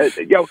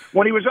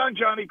 when he was on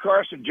Johnny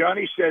Carson,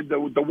 Johnny said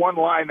the one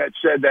line that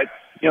said that,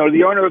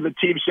 the owner of the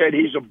team said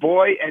he's a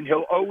boy and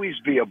he'll always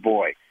be a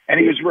boy. And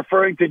he was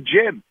referring to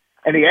Jim.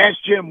 And he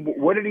asked Jim,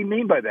 what did he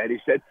mean by that? He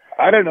said,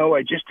 I don't know.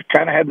 I just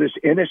kind of have this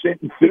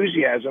innocent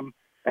enthusiasm.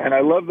 And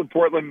I love the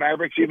Portland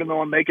Mavericks, even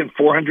though I'm making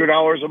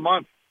 $400 a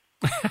month.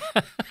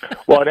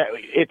 Well,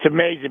 it's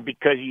amazing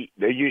because you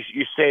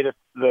say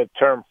the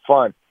term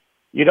fun.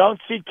 You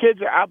don't see kids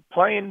out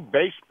playing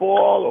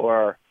baseball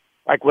or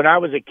like when I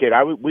was a kid.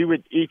 We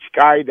would each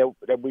guy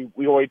that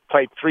we always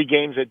played 3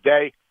 games a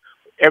day.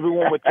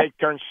 Everyone would take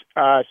turns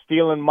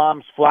stealing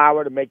mom's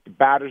flour to make the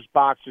batter's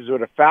boxes or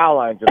the foul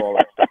lines and all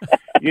that stuff.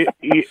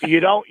 You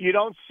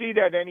don't see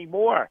that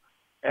anymore.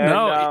 And,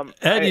 no,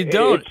 Ed, you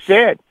don't. It's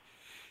sad.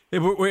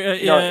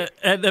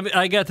 Ed,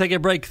 I got to take a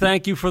break.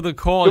 Thank you for the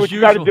call. Do what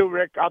you got to do,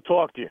 Rick. I'll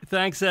talk to you.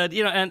 Thanks, Ed.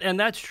 And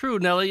that's true,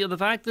 Nelly. The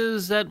fact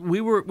is that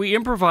we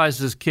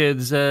improvised as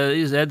kids.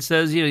 As Ed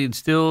says, you'd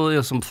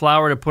steal some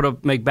flour to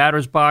make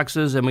batter's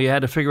boxes, and we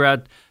had to figure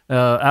out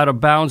out of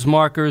bounds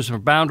markers or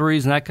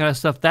boundaries and that kind of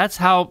stuff.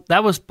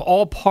 That was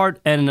all part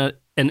and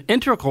an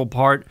integral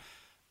part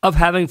of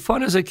having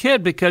fun as a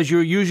kid because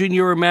you're using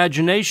your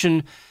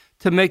imagination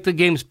to make the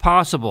games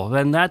possible.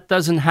 And that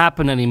doesn't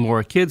happen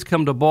anymore. Kids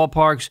come to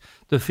ballparks,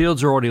 the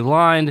fields are already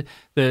lined,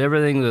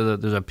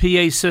 there's a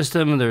PA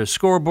system, there's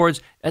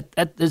scoreboards.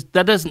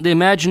 The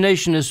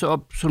imagination is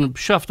sort of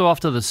shoved off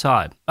to the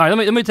side. All right,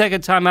 let me take a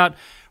time out.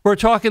 We're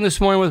talking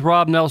this morning with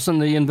Rob Nelson,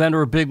 the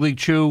inventor of Big League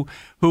Chew,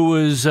 who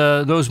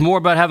knows more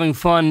about having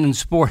fun in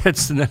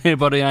sports than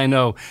anybody I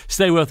know.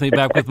 Stay with me.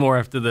 Back with more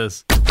after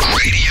this.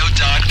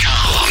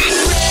 Radio.com.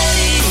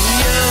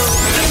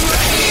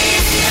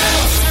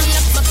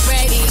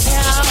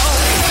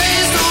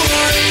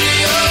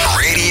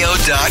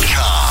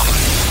 Radio.com.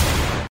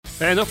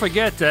 And don't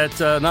forget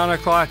that 9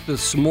 o'clock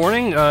this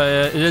morning,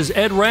 it is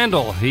Ed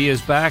Randall. He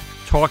is back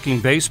talking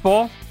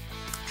baseball.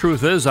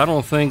 Truth is, I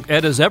don't think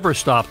Ed has ever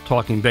stopped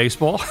talking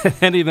baseball. In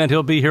any event,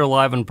 he'll be here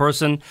live in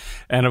person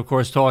and, of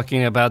course,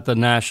 talking about the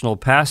national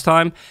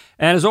pastime.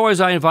 And as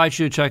always, I invite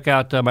you to check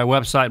out my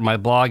website and my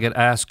blog at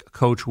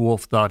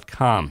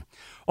AskCoachWolf.com.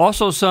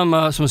 Also,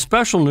 some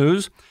special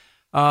news.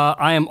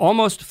 I am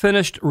almost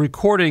finished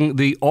recording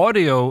the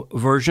audio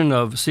version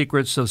of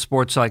Secrets of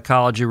Sports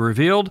Psychology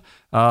Revealed.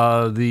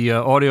 The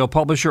audio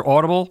publisher,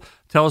 Audible,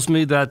 tells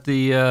me that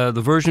the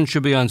version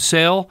should be on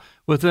sale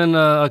within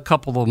a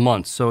couple of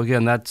months. So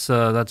again, that's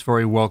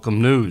very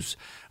welcome news.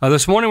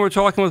 This morning we're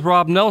talking with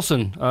Rob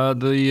Nelson,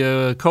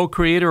 the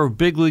co-creator of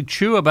Big League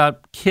Chew,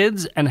 about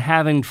kids and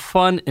having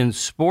fun in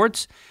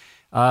sports.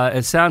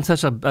 It sounds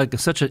like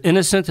such an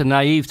innocent and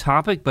naive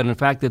topic, but in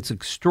fact it's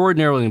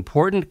extraordinarily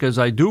important because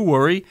I do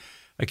worry.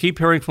 I keep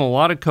hearing from a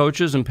lot of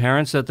coaches and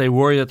parents that they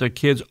worry that their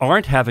kids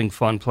aren't having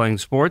fun playing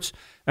sports.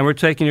 And we're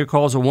taking your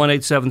calls at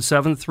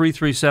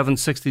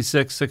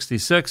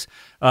 1-877-337-6666.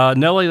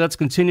 Nellie, let's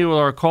continue with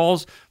our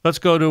calls. Let's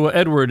go to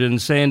Edward in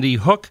Sandy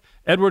Hook.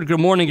 Edward,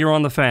 good morning. You're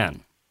on the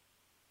Fan.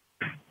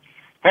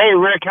 Hey,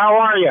 Rick. How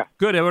are you?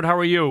 Good, Edward. How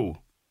are you?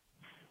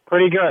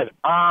 Pretty good.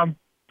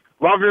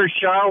 Love your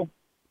show.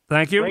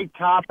 Thank you. Great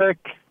topic.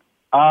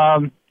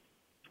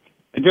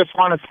 I just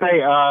want to say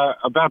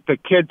about the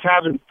kids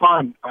having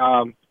fun.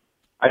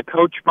 I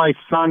coached my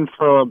son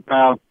for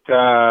about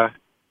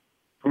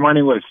from when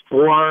he was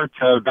 4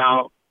 to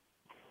about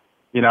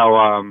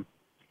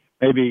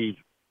maybe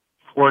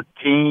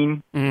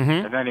 14,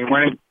 and then he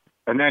went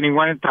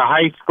into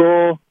high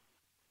school.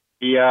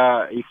 He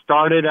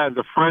started as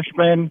a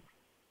freshman,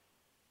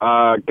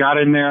 got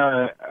in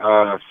there,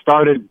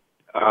 started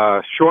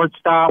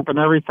shortstop and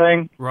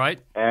everything. Right.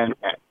 And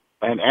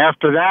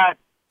after that,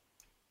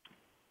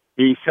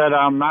 he said,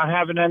 I'm not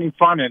having any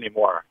fun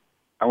anymore.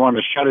 I want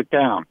to shut it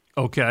down.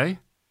 Okay.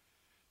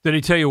 Did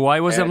he tell you why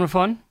he was having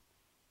fun?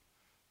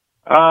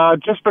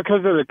 Just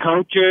because of the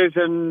coaches,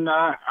 and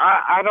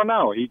I don't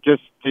know. He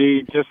just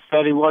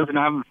said he wasn't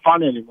having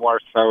fun anymore,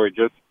 so he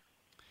just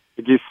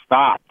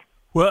stopped.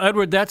 Well,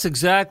 Edward, that's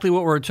exactly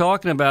what we're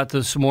talking about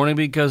this morning,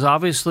 because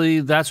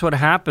obviously that's what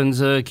happens.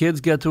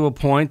 Kids get to a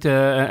point,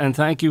 and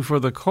thank you for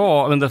the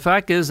call. I mean, the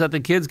fact is that the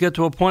kids get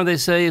to a point they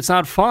say it's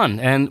not fun.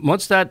 And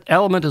once that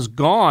element is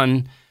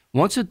gone,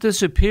 once it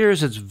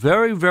disappears, it's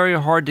very, very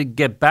hard to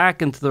get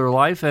back into their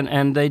life,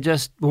 and they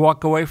just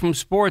walk away from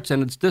sports.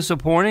 And it's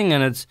disappointing,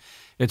 and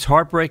it's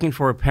heartbreaking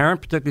for a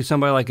parent, particularly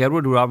somebody like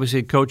Edward, who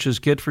obviously coached his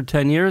kid for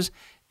 10 years.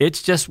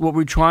 It's just what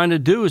we're trying to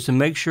do is to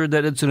make sure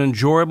that it's an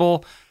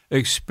enjoyable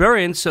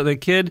experience, so the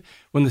kid,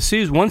 when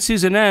one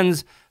season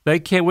ends, they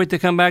can't wait to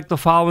come back the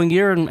following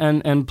year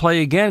and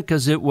play again,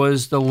 because it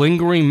was the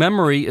lingering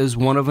memory is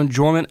one of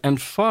enjoyment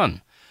and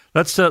fun.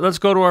 Let's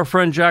go to our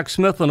friend Jack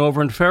Smithlin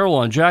over in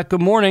Fairlawn. Jack,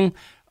 good morning.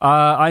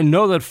 I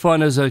know that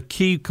fun is a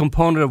key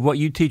component of what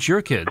you teach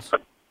your kids.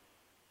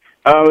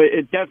 Oh,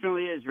 it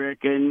definitely is,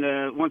 Rick.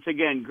 And once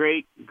again,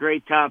 great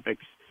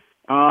topics.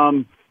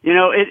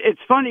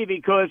 It's funny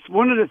because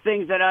one of the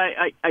things that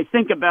I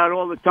think about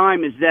all the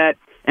time is that.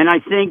 And I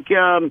think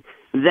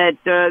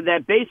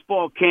that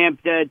baseball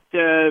camp that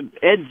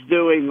Ed's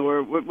doing,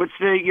 or what's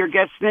your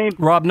guest's name?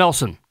 Rob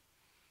Nelson.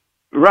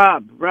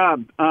 Rob,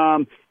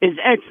 is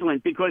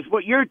excellent, because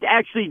what you're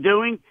actually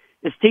doing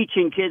is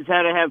teaching kids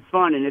how to have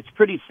fun, and it's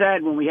pretty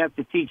sad when we have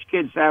to teach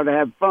kids how to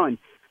have fun.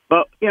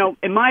 But,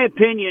 in my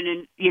opinion,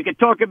 and you could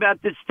talk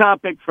about this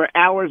topic for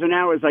hours and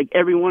hours, like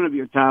every one of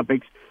your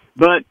topics,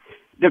 but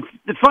the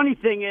funny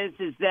thing is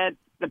that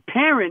the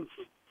parents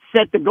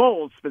set the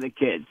goals for the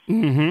kids.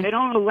 Mm-hmm. They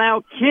don't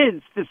allow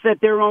kids to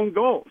set their own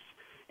goals.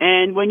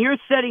 And when you're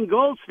setting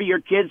goals for your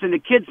kids and the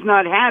kid's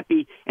not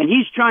happy and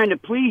he's trying to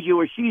please you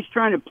or she's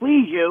trying to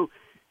please you,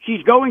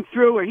 he's going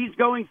through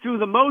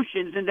the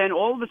motions, and then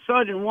all of a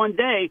sudden one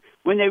day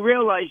when they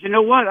realize, you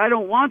know what, I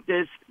don't want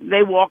this,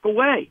 they walk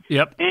away.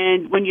 Yep.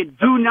 And when you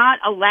do not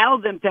allow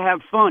them to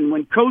have fun,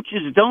 when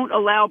coaches don't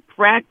allow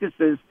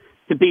practices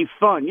to be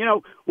fun,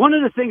 one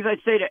of the things I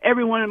say to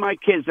every one of my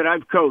kids that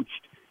I've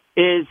coached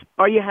is,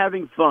 are you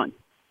having fun?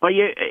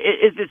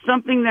 Is it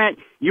something that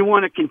you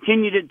want to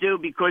continue to do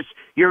because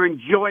you're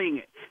enjoying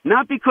it?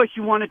 Not because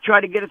you want to try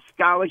to get a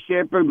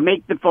scholarship or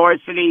make the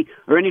varsity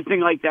or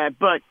anything like that,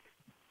 but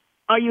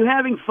are you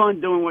having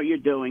fun doing what you're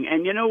doing?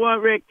 And you know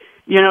what, Rick?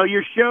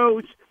 Your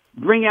shows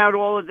bring out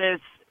all of this,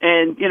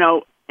 and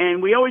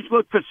we always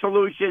look for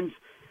solutions,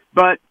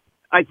 but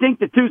I think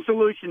the two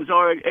solutions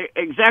are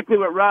exactly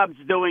what Rob's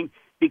doing,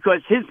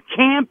 because his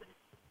camp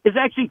is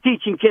actually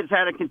teaching kids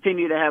how to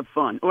continue to have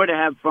fun, or to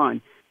have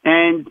fun.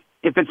 And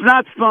if it's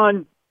not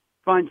fun,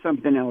 find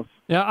something else.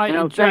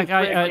 Yeah, Jack,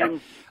 I'll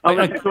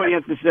listen to what you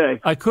have to say.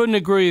 I couldn't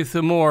agree with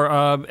you more.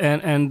 I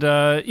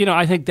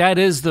think that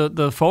is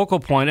the focal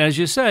point. As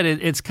you said,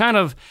 it's kind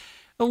of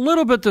a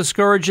little bit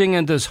discouraging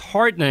and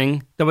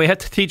disheartening that we have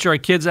to teach our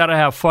kids how to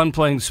have fun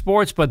playing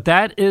sports, but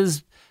that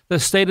is the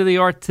state of the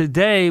art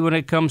today when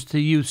it comes to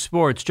youth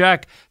sports.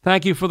 Jack,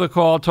 thank you for the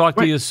call. Talk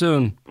to you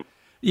soon.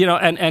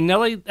 And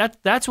Nellie,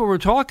 that's what we're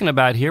talking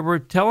about here. We're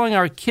telling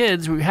our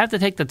kids we have to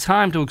take the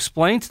time to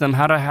explain to them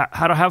how to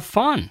have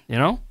fun.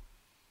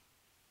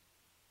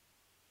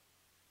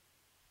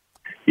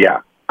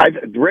 Yeah,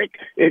 Rick,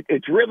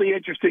 it's really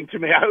interesting to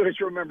me. I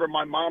always remember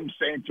my mom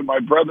saying to my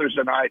brothers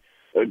and I,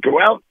 "Go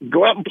out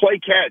and play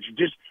catch.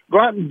 Just go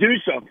out and do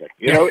something."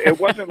 It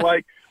wasn't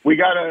like we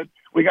got a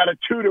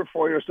tutor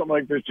for you or something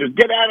like this. Just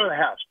get out of the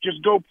house.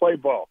 Just go play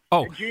ball.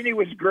 Oh, and Jeannie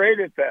was great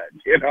at that.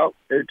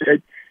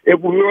 We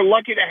were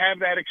lucky to have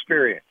that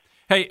experience.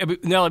 Hey,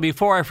 Nelly,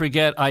 before I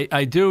forget,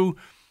 I do,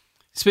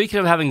 speaking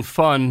of having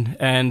fun,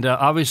 and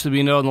obviously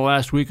we know in the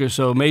last week or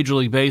so, Major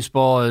League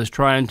Baseball is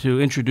trying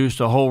to introduce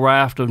a whole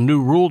raft of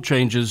new rule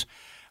changes.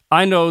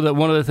 I know that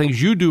one of the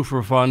things you do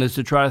for fun is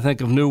to try to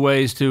think of new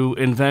ways to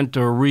invent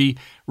or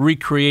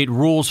recreate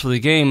rules for the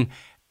game.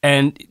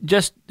 And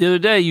just the other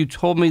day, you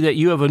told me that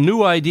you have a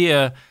new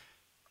idea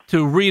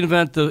to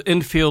reinvent the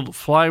infield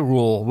fly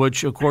rule,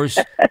 which, of course,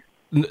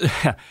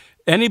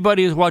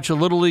 anybody who's watched a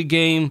Little League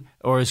game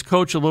or has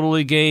coached a Little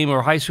League game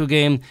or high school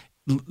game,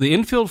 the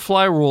infield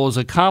fly rule is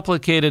a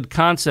complicated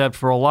concept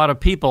for a lot of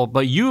people,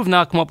 but you have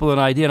now come up with an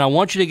idea, and I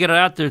want you to get it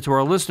out there to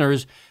our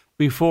listeners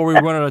before we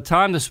run out of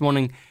time this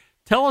morning.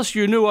 Tell us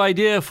your new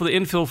idea for the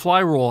infield fly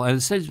rule, and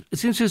it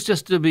seems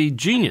just to be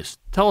genius.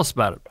 Tell us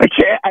about it.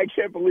 I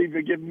can't believe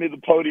you're giving me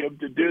the podium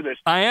to do this.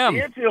 I am.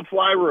 The infield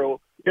fly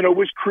rule,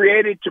 was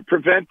created to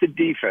prevent the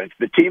defense,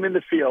 the team in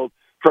the field,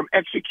 from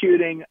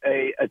executing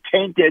a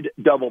tainted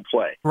double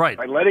play. Right.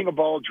 By letting a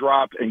ball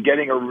drop and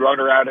getting a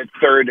runner out at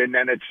third and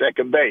then at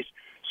second base.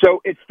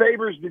 So it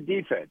favors the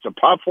defense. A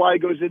pop fly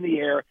goes in the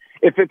air.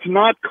 If it's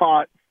not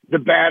caught, the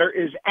batter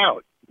is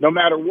out, no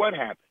matter what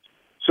happens.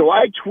 So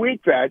I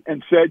tweaked that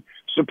and said,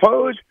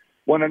 suppose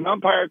when an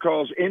umpire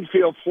calls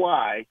infield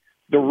fly,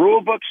 the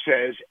rule book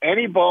says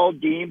any ball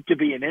deemed to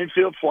be an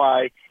infield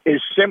fly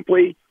is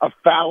simply a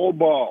foul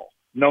ball,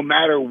 no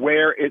matter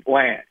where it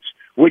lands,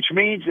 which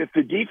means if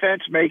the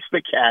defense makes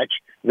the catch,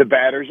 the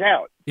batter's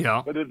out.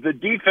 Yeah. But if the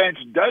defense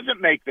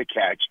doesn't make the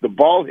catch, the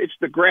ball hits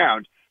the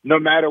ground, no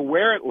matter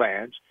where it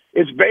lands,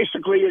 it's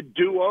basically a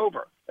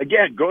do-over.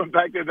 Again, going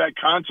back to that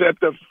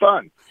concept of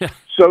fun.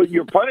 So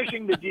you're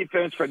punishing the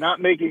defense for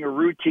not making a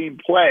routine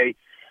play.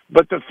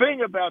 But the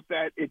thing about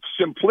that, its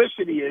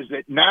simplicity is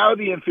that now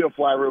the infield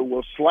fly rule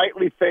will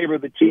slightly favor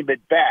the team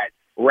at bat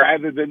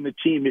rather than the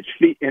team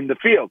in the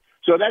field.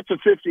 So that's a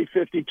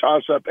 50-50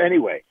 toss-up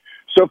anyway.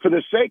 So for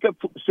the sake of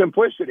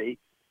simplicity,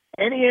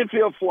 any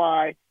infield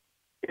fly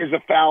is a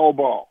foul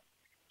ball.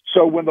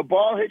 So when the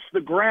ball hits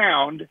the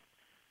ground,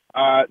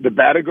 the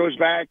batter goes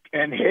back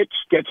and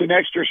gets an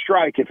extra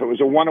strike. If it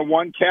was a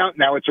 1-1 count,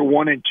 now it's a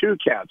 1-2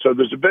 count. So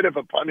there's a bit of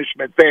a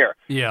punishment there.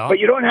 Yeah. But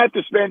you don't have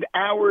to spend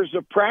hours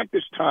of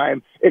practice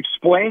time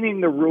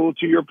explaining the rule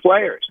to your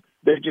players.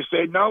 They just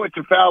say, no, it's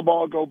a foul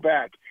ball, go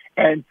back.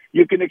 And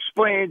you can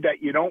explain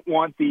that you don't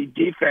want the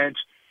defense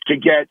to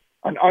get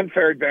an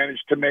unfair advantage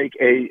to make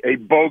a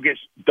bogus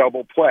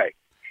double play.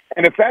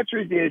 And if that's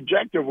what the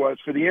objective was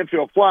for the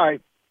infield fly,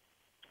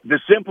 the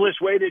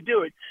simplest way to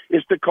do it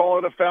is to call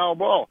it a foul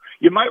ball.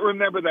 You might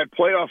remember that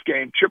playoff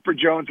game, Chipper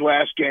Jones'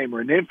 last game,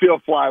 where an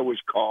infield fly was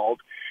called.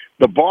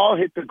 The ball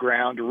hit the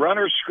ground.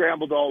 Runners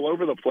scrambled all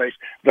over the place.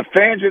 The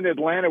fans in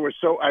Atlanta were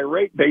so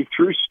irate, they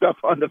threw stuff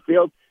on the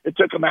field. It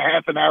took them a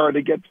half an hour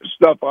to get the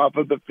stuff off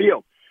of the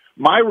field.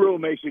 My rule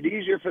makes it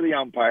easier for the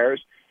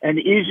umpires and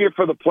easier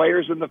for the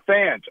players and the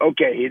fans.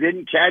 Okay, he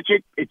didn't catch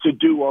it. It's a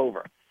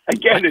do-over.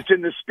 Again, it's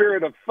in the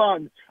spirit of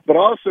fun, but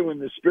also in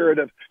the spirit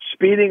of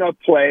speeding up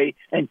play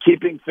and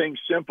keeping things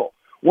simple.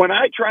 When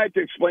I tried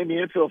to explain the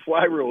infield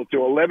fly rule to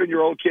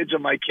 11-year-old kids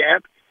in my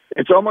camp,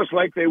 it's almost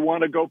like they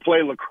want to go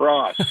play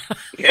lacrosse.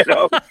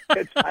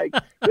 It's like,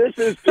 this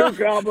is too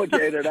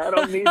complicated. I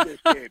don't need this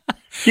game.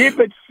 Keep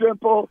it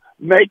simple.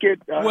 Make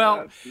it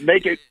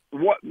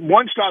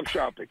one-stop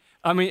shopping.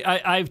 I mean,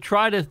 I've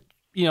tried to,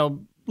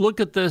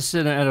 look at this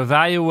and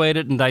evaluate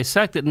it and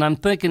dissect it, and I'm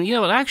thinking, it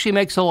actually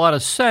makes a lot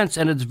of sense,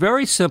 and it's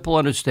very simple to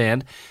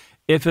understand.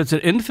 If it's an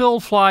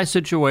infield fly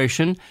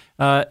situation,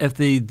 if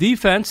the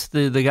defense,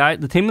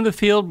 the team in the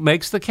field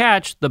makes the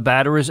catch, the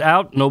batter is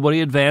out,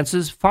 nobody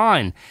advances,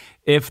 fine.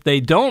 If they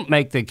don't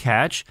make the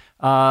catch,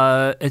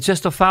 it's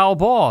just a foul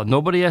ball.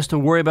 Nobody has to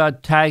worry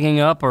about tagging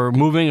up or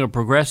moving or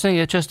progressing.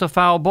 It's just a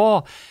foul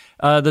ball.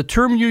 The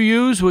term you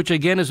use, which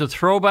again is a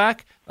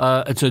throwback,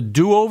 it's a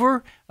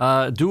do-over.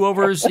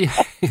 Do-overs,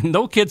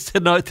 no kids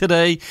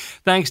today,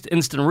 thanks to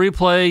instant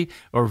replay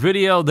or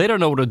video, they don't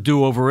know what a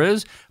do-over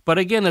is. But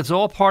again, it's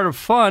all part of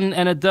fun,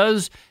 and it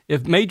does,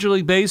 if Major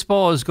League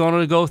Baseball is going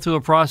to go through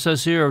a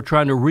process here of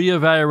trying to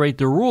reevaluate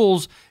the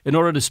rules in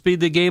order to speed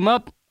the game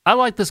up, I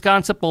like this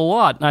concept a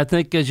lot. And I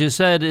think, as you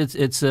said,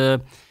 it's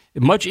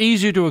much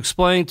easier to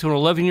explain to an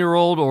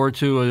 11-year-old or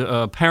to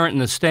a parent in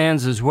the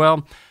stands as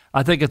well.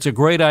 I think it's a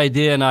great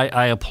idea, and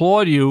I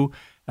applaud you.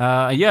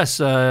 Yes,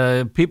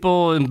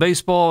 people in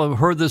baseball have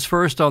heard this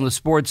first on the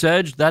Sports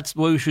Edge. That's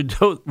what we should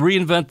do,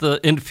 reinvent the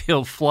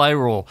infield fly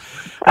rule.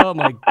 Oh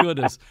my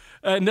goodness,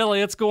 Nelly,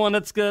 let's go on.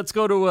 Let's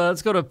go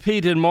to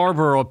Pete in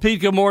Marlboro.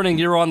 Pete, good morning.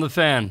 You're on the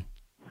Fan.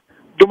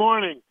 Good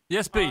morning.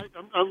 Yes, Pete.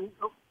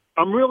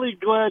 I'm really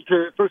glad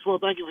to. First of all,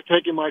 thank you for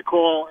taking my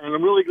call, and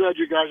I'm really glad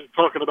you guys are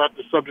talking about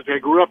the subject. I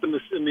grew up in the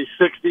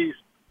 '60s.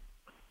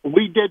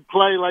 We did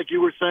play, like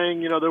you were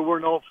saying. There were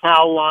no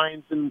foul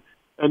lines and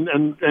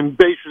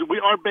bases.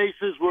 Our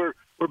bases were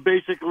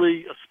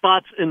basically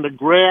spots in the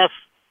grass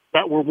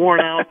that were worn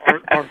out.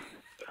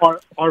 Our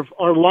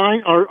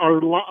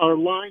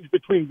lines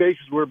between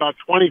bases were about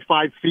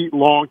 25 feet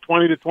long,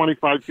 20 to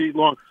 25 feet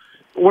long.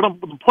 The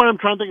point I'm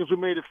trying to think is we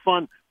made it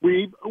fun.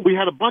 We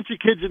had a bunch of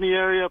kids in the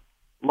area.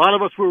 A lot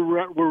of us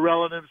were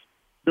relatives.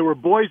 There were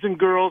boys and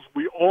girls.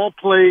 We all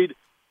played.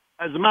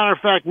 As a matter of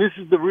fact, and this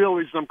is the real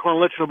reason I'm calling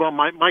to let you know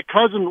about my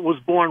cousin was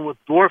born with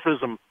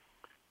dwarfism.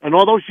 And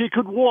although she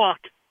could walk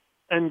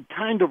and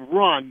kind of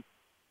run,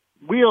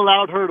 we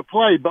allowed her to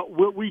play. But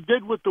what we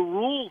did with the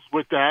rules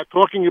with that,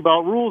 talking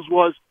about rules,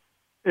 was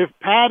if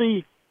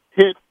Patty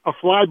hit a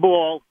fly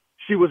ball,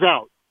 she was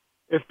out.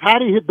 If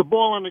Patty hit the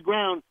ball on the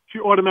ground, she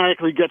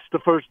automatically gets to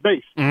first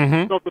base.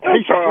 Mm-hmm. So if the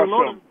bases were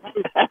loaded,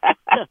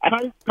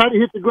 Patty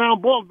hit the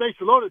ground ball,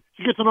 bases are loaded,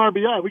 she gets an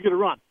RBI. We get a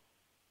run.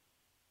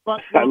 But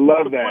I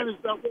love the that. point is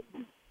that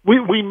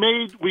we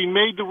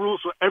made the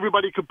rules so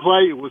everybody could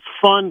play. It was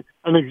fun,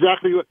 and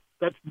exactly what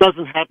that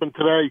doesn't happen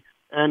today.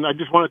 And I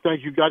just want to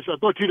thank you guys. I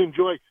thought you'd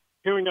enjoy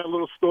hearing that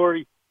little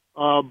story.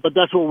 But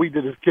that's what we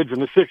did as kids in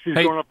the 60s,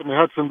 growing up in the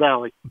Hudson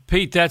Valley.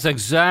 Pete, that's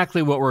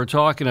exactly what we're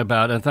talking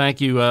about, and thank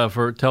you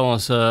for telling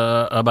us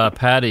about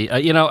Patty.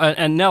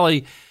 And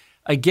Nellie,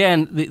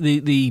 again,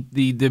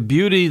 the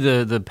beauty,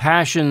 the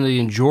passion, the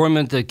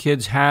enjoyment that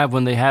kids have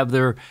when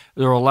they're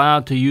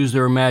allowed to use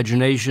their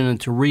imagination and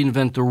to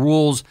reinvent the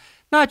rules,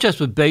 not just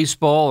with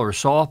baseball or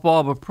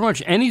softball, but pretty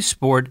much any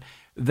sport.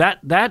 That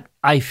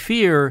I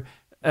fear.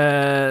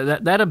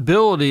 That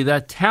ability,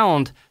 that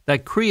talent,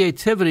 that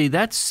creativity,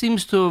 that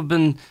seems to have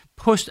been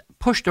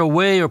pushed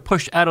away or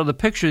pushed out of the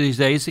picture these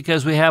days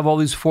because we have all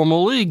these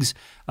formal leagues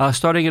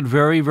starting at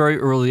very, very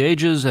early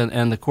ages,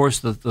 and of course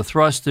the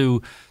thrust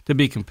to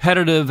be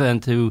competitive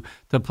and to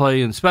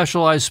play in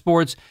specialized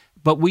sports.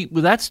 But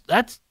that's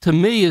to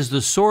me is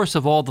the source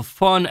of all the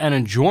fun and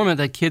enjoyment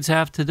that kids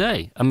have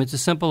today. I mean, it's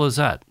as simple as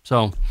that.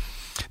 So,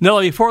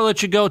 Nellie, before I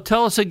let you go,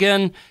 tell us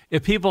again,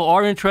 if people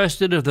are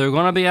interested, if they're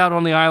going to be out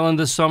on the island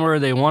this summer,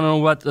 they want to know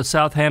what the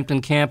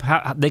Southampton camp,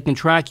 how they can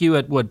track you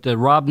at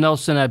Rob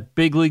Nelson at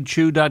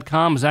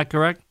bigleaguechew.com. Is that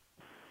correct?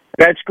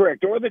 That's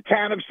correct. Or the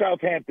town of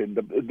Southampton.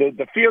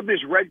 The field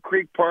is Red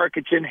Creek Park.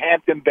 It's in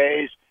Hampton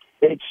Bays.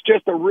 It's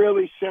just a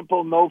really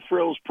simple,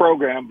 no-frills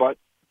program, but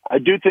I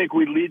do think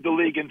we lead the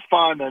league in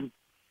fun, and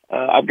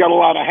I've got a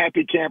lot of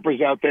happy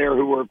campers out there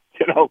who are,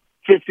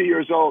 50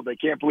 years old. They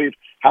can't believe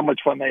how much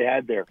fun they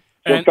had there.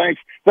 So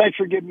thanks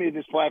for giving me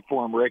this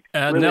platform, Rick.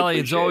 Really Nellie,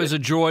 it's always a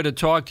joy to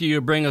talk to you,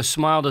 bring a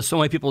smile to so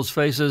many people's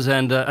faces.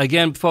 And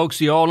again,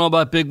 folks, you all know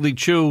about Big League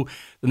Chew.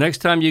 The next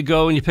time you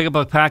go and you pick up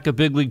a pack of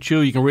Big League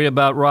Chew, you can read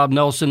about Rob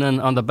Nelson and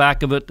on the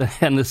back of it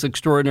and this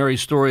extraordinary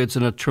story. It's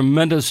a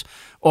tremendous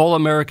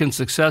all-American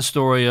success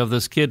story of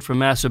this kid from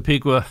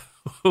Massapequa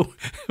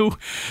who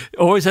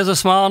always has a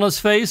smile on his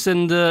face,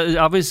 and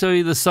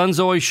obviously the sun's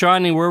always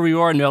shining wherever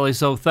you are, Nellie.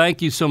 So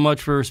thank you so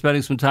much for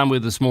spending some time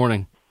with us this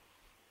morning.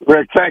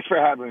 Rick, thanks for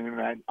having me,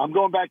 man. I'm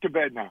going back to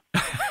bed now.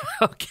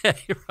 Okay,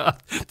 Rob,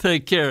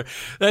 take care.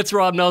 That's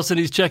Rob Nelson.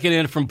 He's checking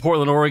in from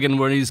Portland, Oregon,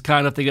 where he's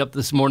kind enough to get up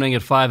this morning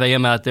at 5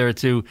 a.m. out there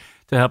to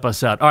help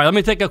us out. All right, let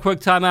me take a quick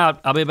time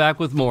out. I'll be back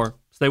with more.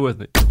 Stay with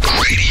me.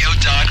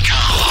 Radio.com.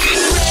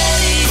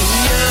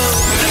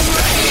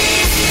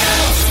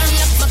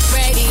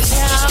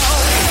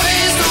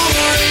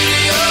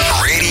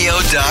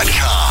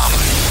 Radio.com.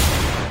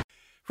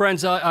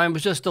 Friends, I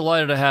was just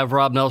delighted to have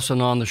Rob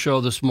Nelson on the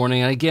show this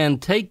morning. And again,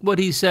 take what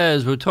he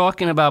says. We're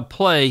talking about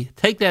play.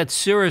 Take that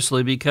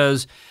seriously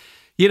because,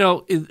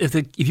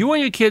 if you want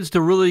your kids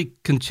to really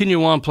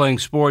continue on playing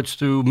sports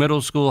through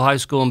middle school, high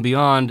school, and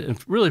beyond, and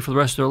really for the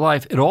rest of their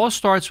life, it all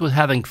starts with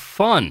having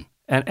fun.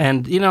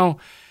 And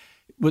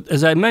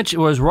as I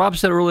mentioned, as Rob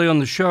said earlier on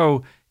the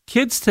show,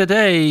 kids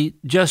today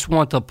just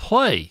want to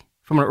play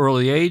from an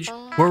early age,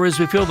 whereas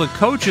we feel the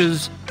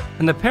coaches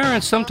and the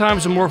parents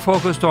sometimes are more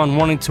focused on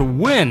wanting to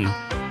win.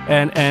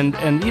 And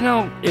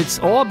it's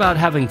all about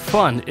having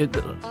fun.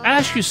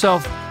 Ask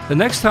yourself, the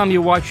next time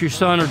you watch your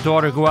son or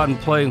daughter go out and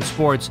play in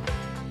sports,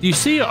 do you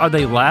see, are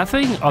they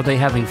laughing? Are they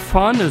having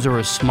fun? Is there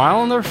a smile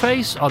on their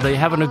face? Are they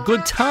having a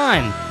good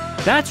time?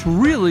 That's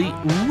really,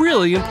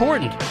 really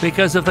important,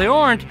 because if they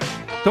aren't,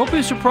 don't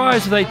be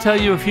surprised if they tell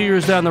you a few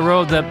years down the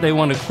road that they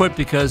want to quit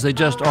because they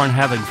just aren't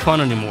having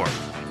fun anymore.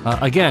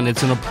 Again,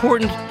 it's an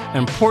important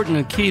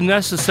and key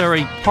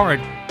necessary part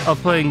of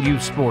playing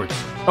youth sports.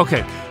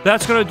 Okay,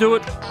 that's going to do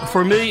it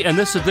for me and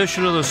this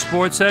edition of the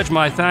Sports Edge.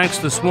 My thanks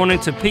this morning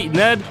to Pete and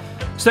Ed.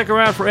 Stick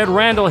around for Ed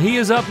Randall. He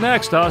is up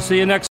next. I'll see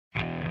you next.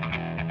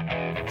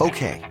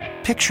 Okay,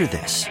 picture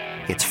this.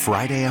 It's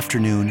Friday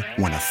afternoon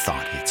when a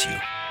thought hits you.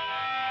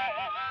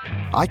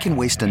 I can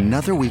waste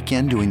another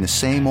weekend doing the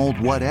same old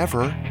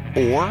whatever,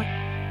 or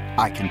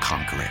I can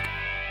conquer it.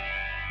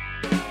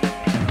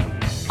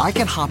 I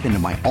can hop into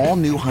my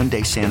all-new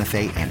Hyundai Santa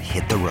Fe and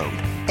hit the road.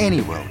 Any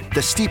road.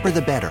 The steeper,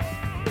 the better.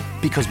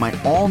 Because my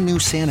all-new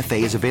Santa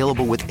Fe is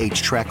available with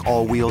H-Track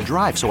all-wheel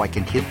drive, so I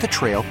can hit the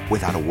trail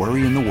without a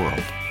worry in the world.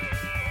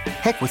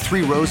 Heck, with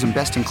 3 rows and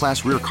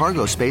best-in-class rear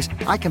cargo space,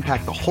 I can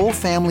pack the whole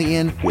family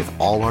in with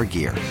all our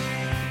gear.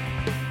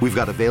 We've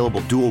got available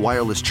dual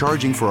wireless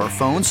charging for our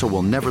phones, so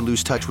we'll never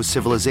lose touch with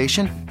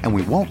civilization, and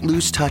we won't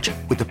lose touch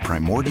with the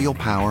primordial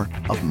power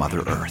of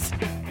Mother Earth.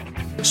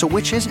 So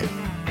which is it?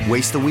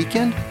 Waste the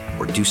weekend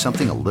or do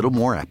something a little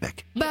more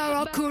epic?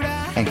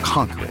 And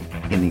conquer it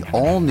in the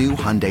all-new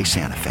Hyundai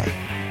Santa Fe.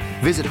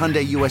 Visit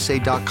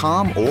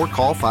HyundaiUSA.com or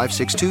call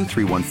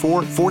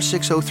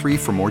 562-314-4603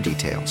 for more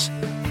details.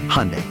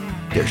 Hyundai,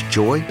 there's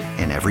joy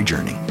in every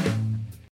journey.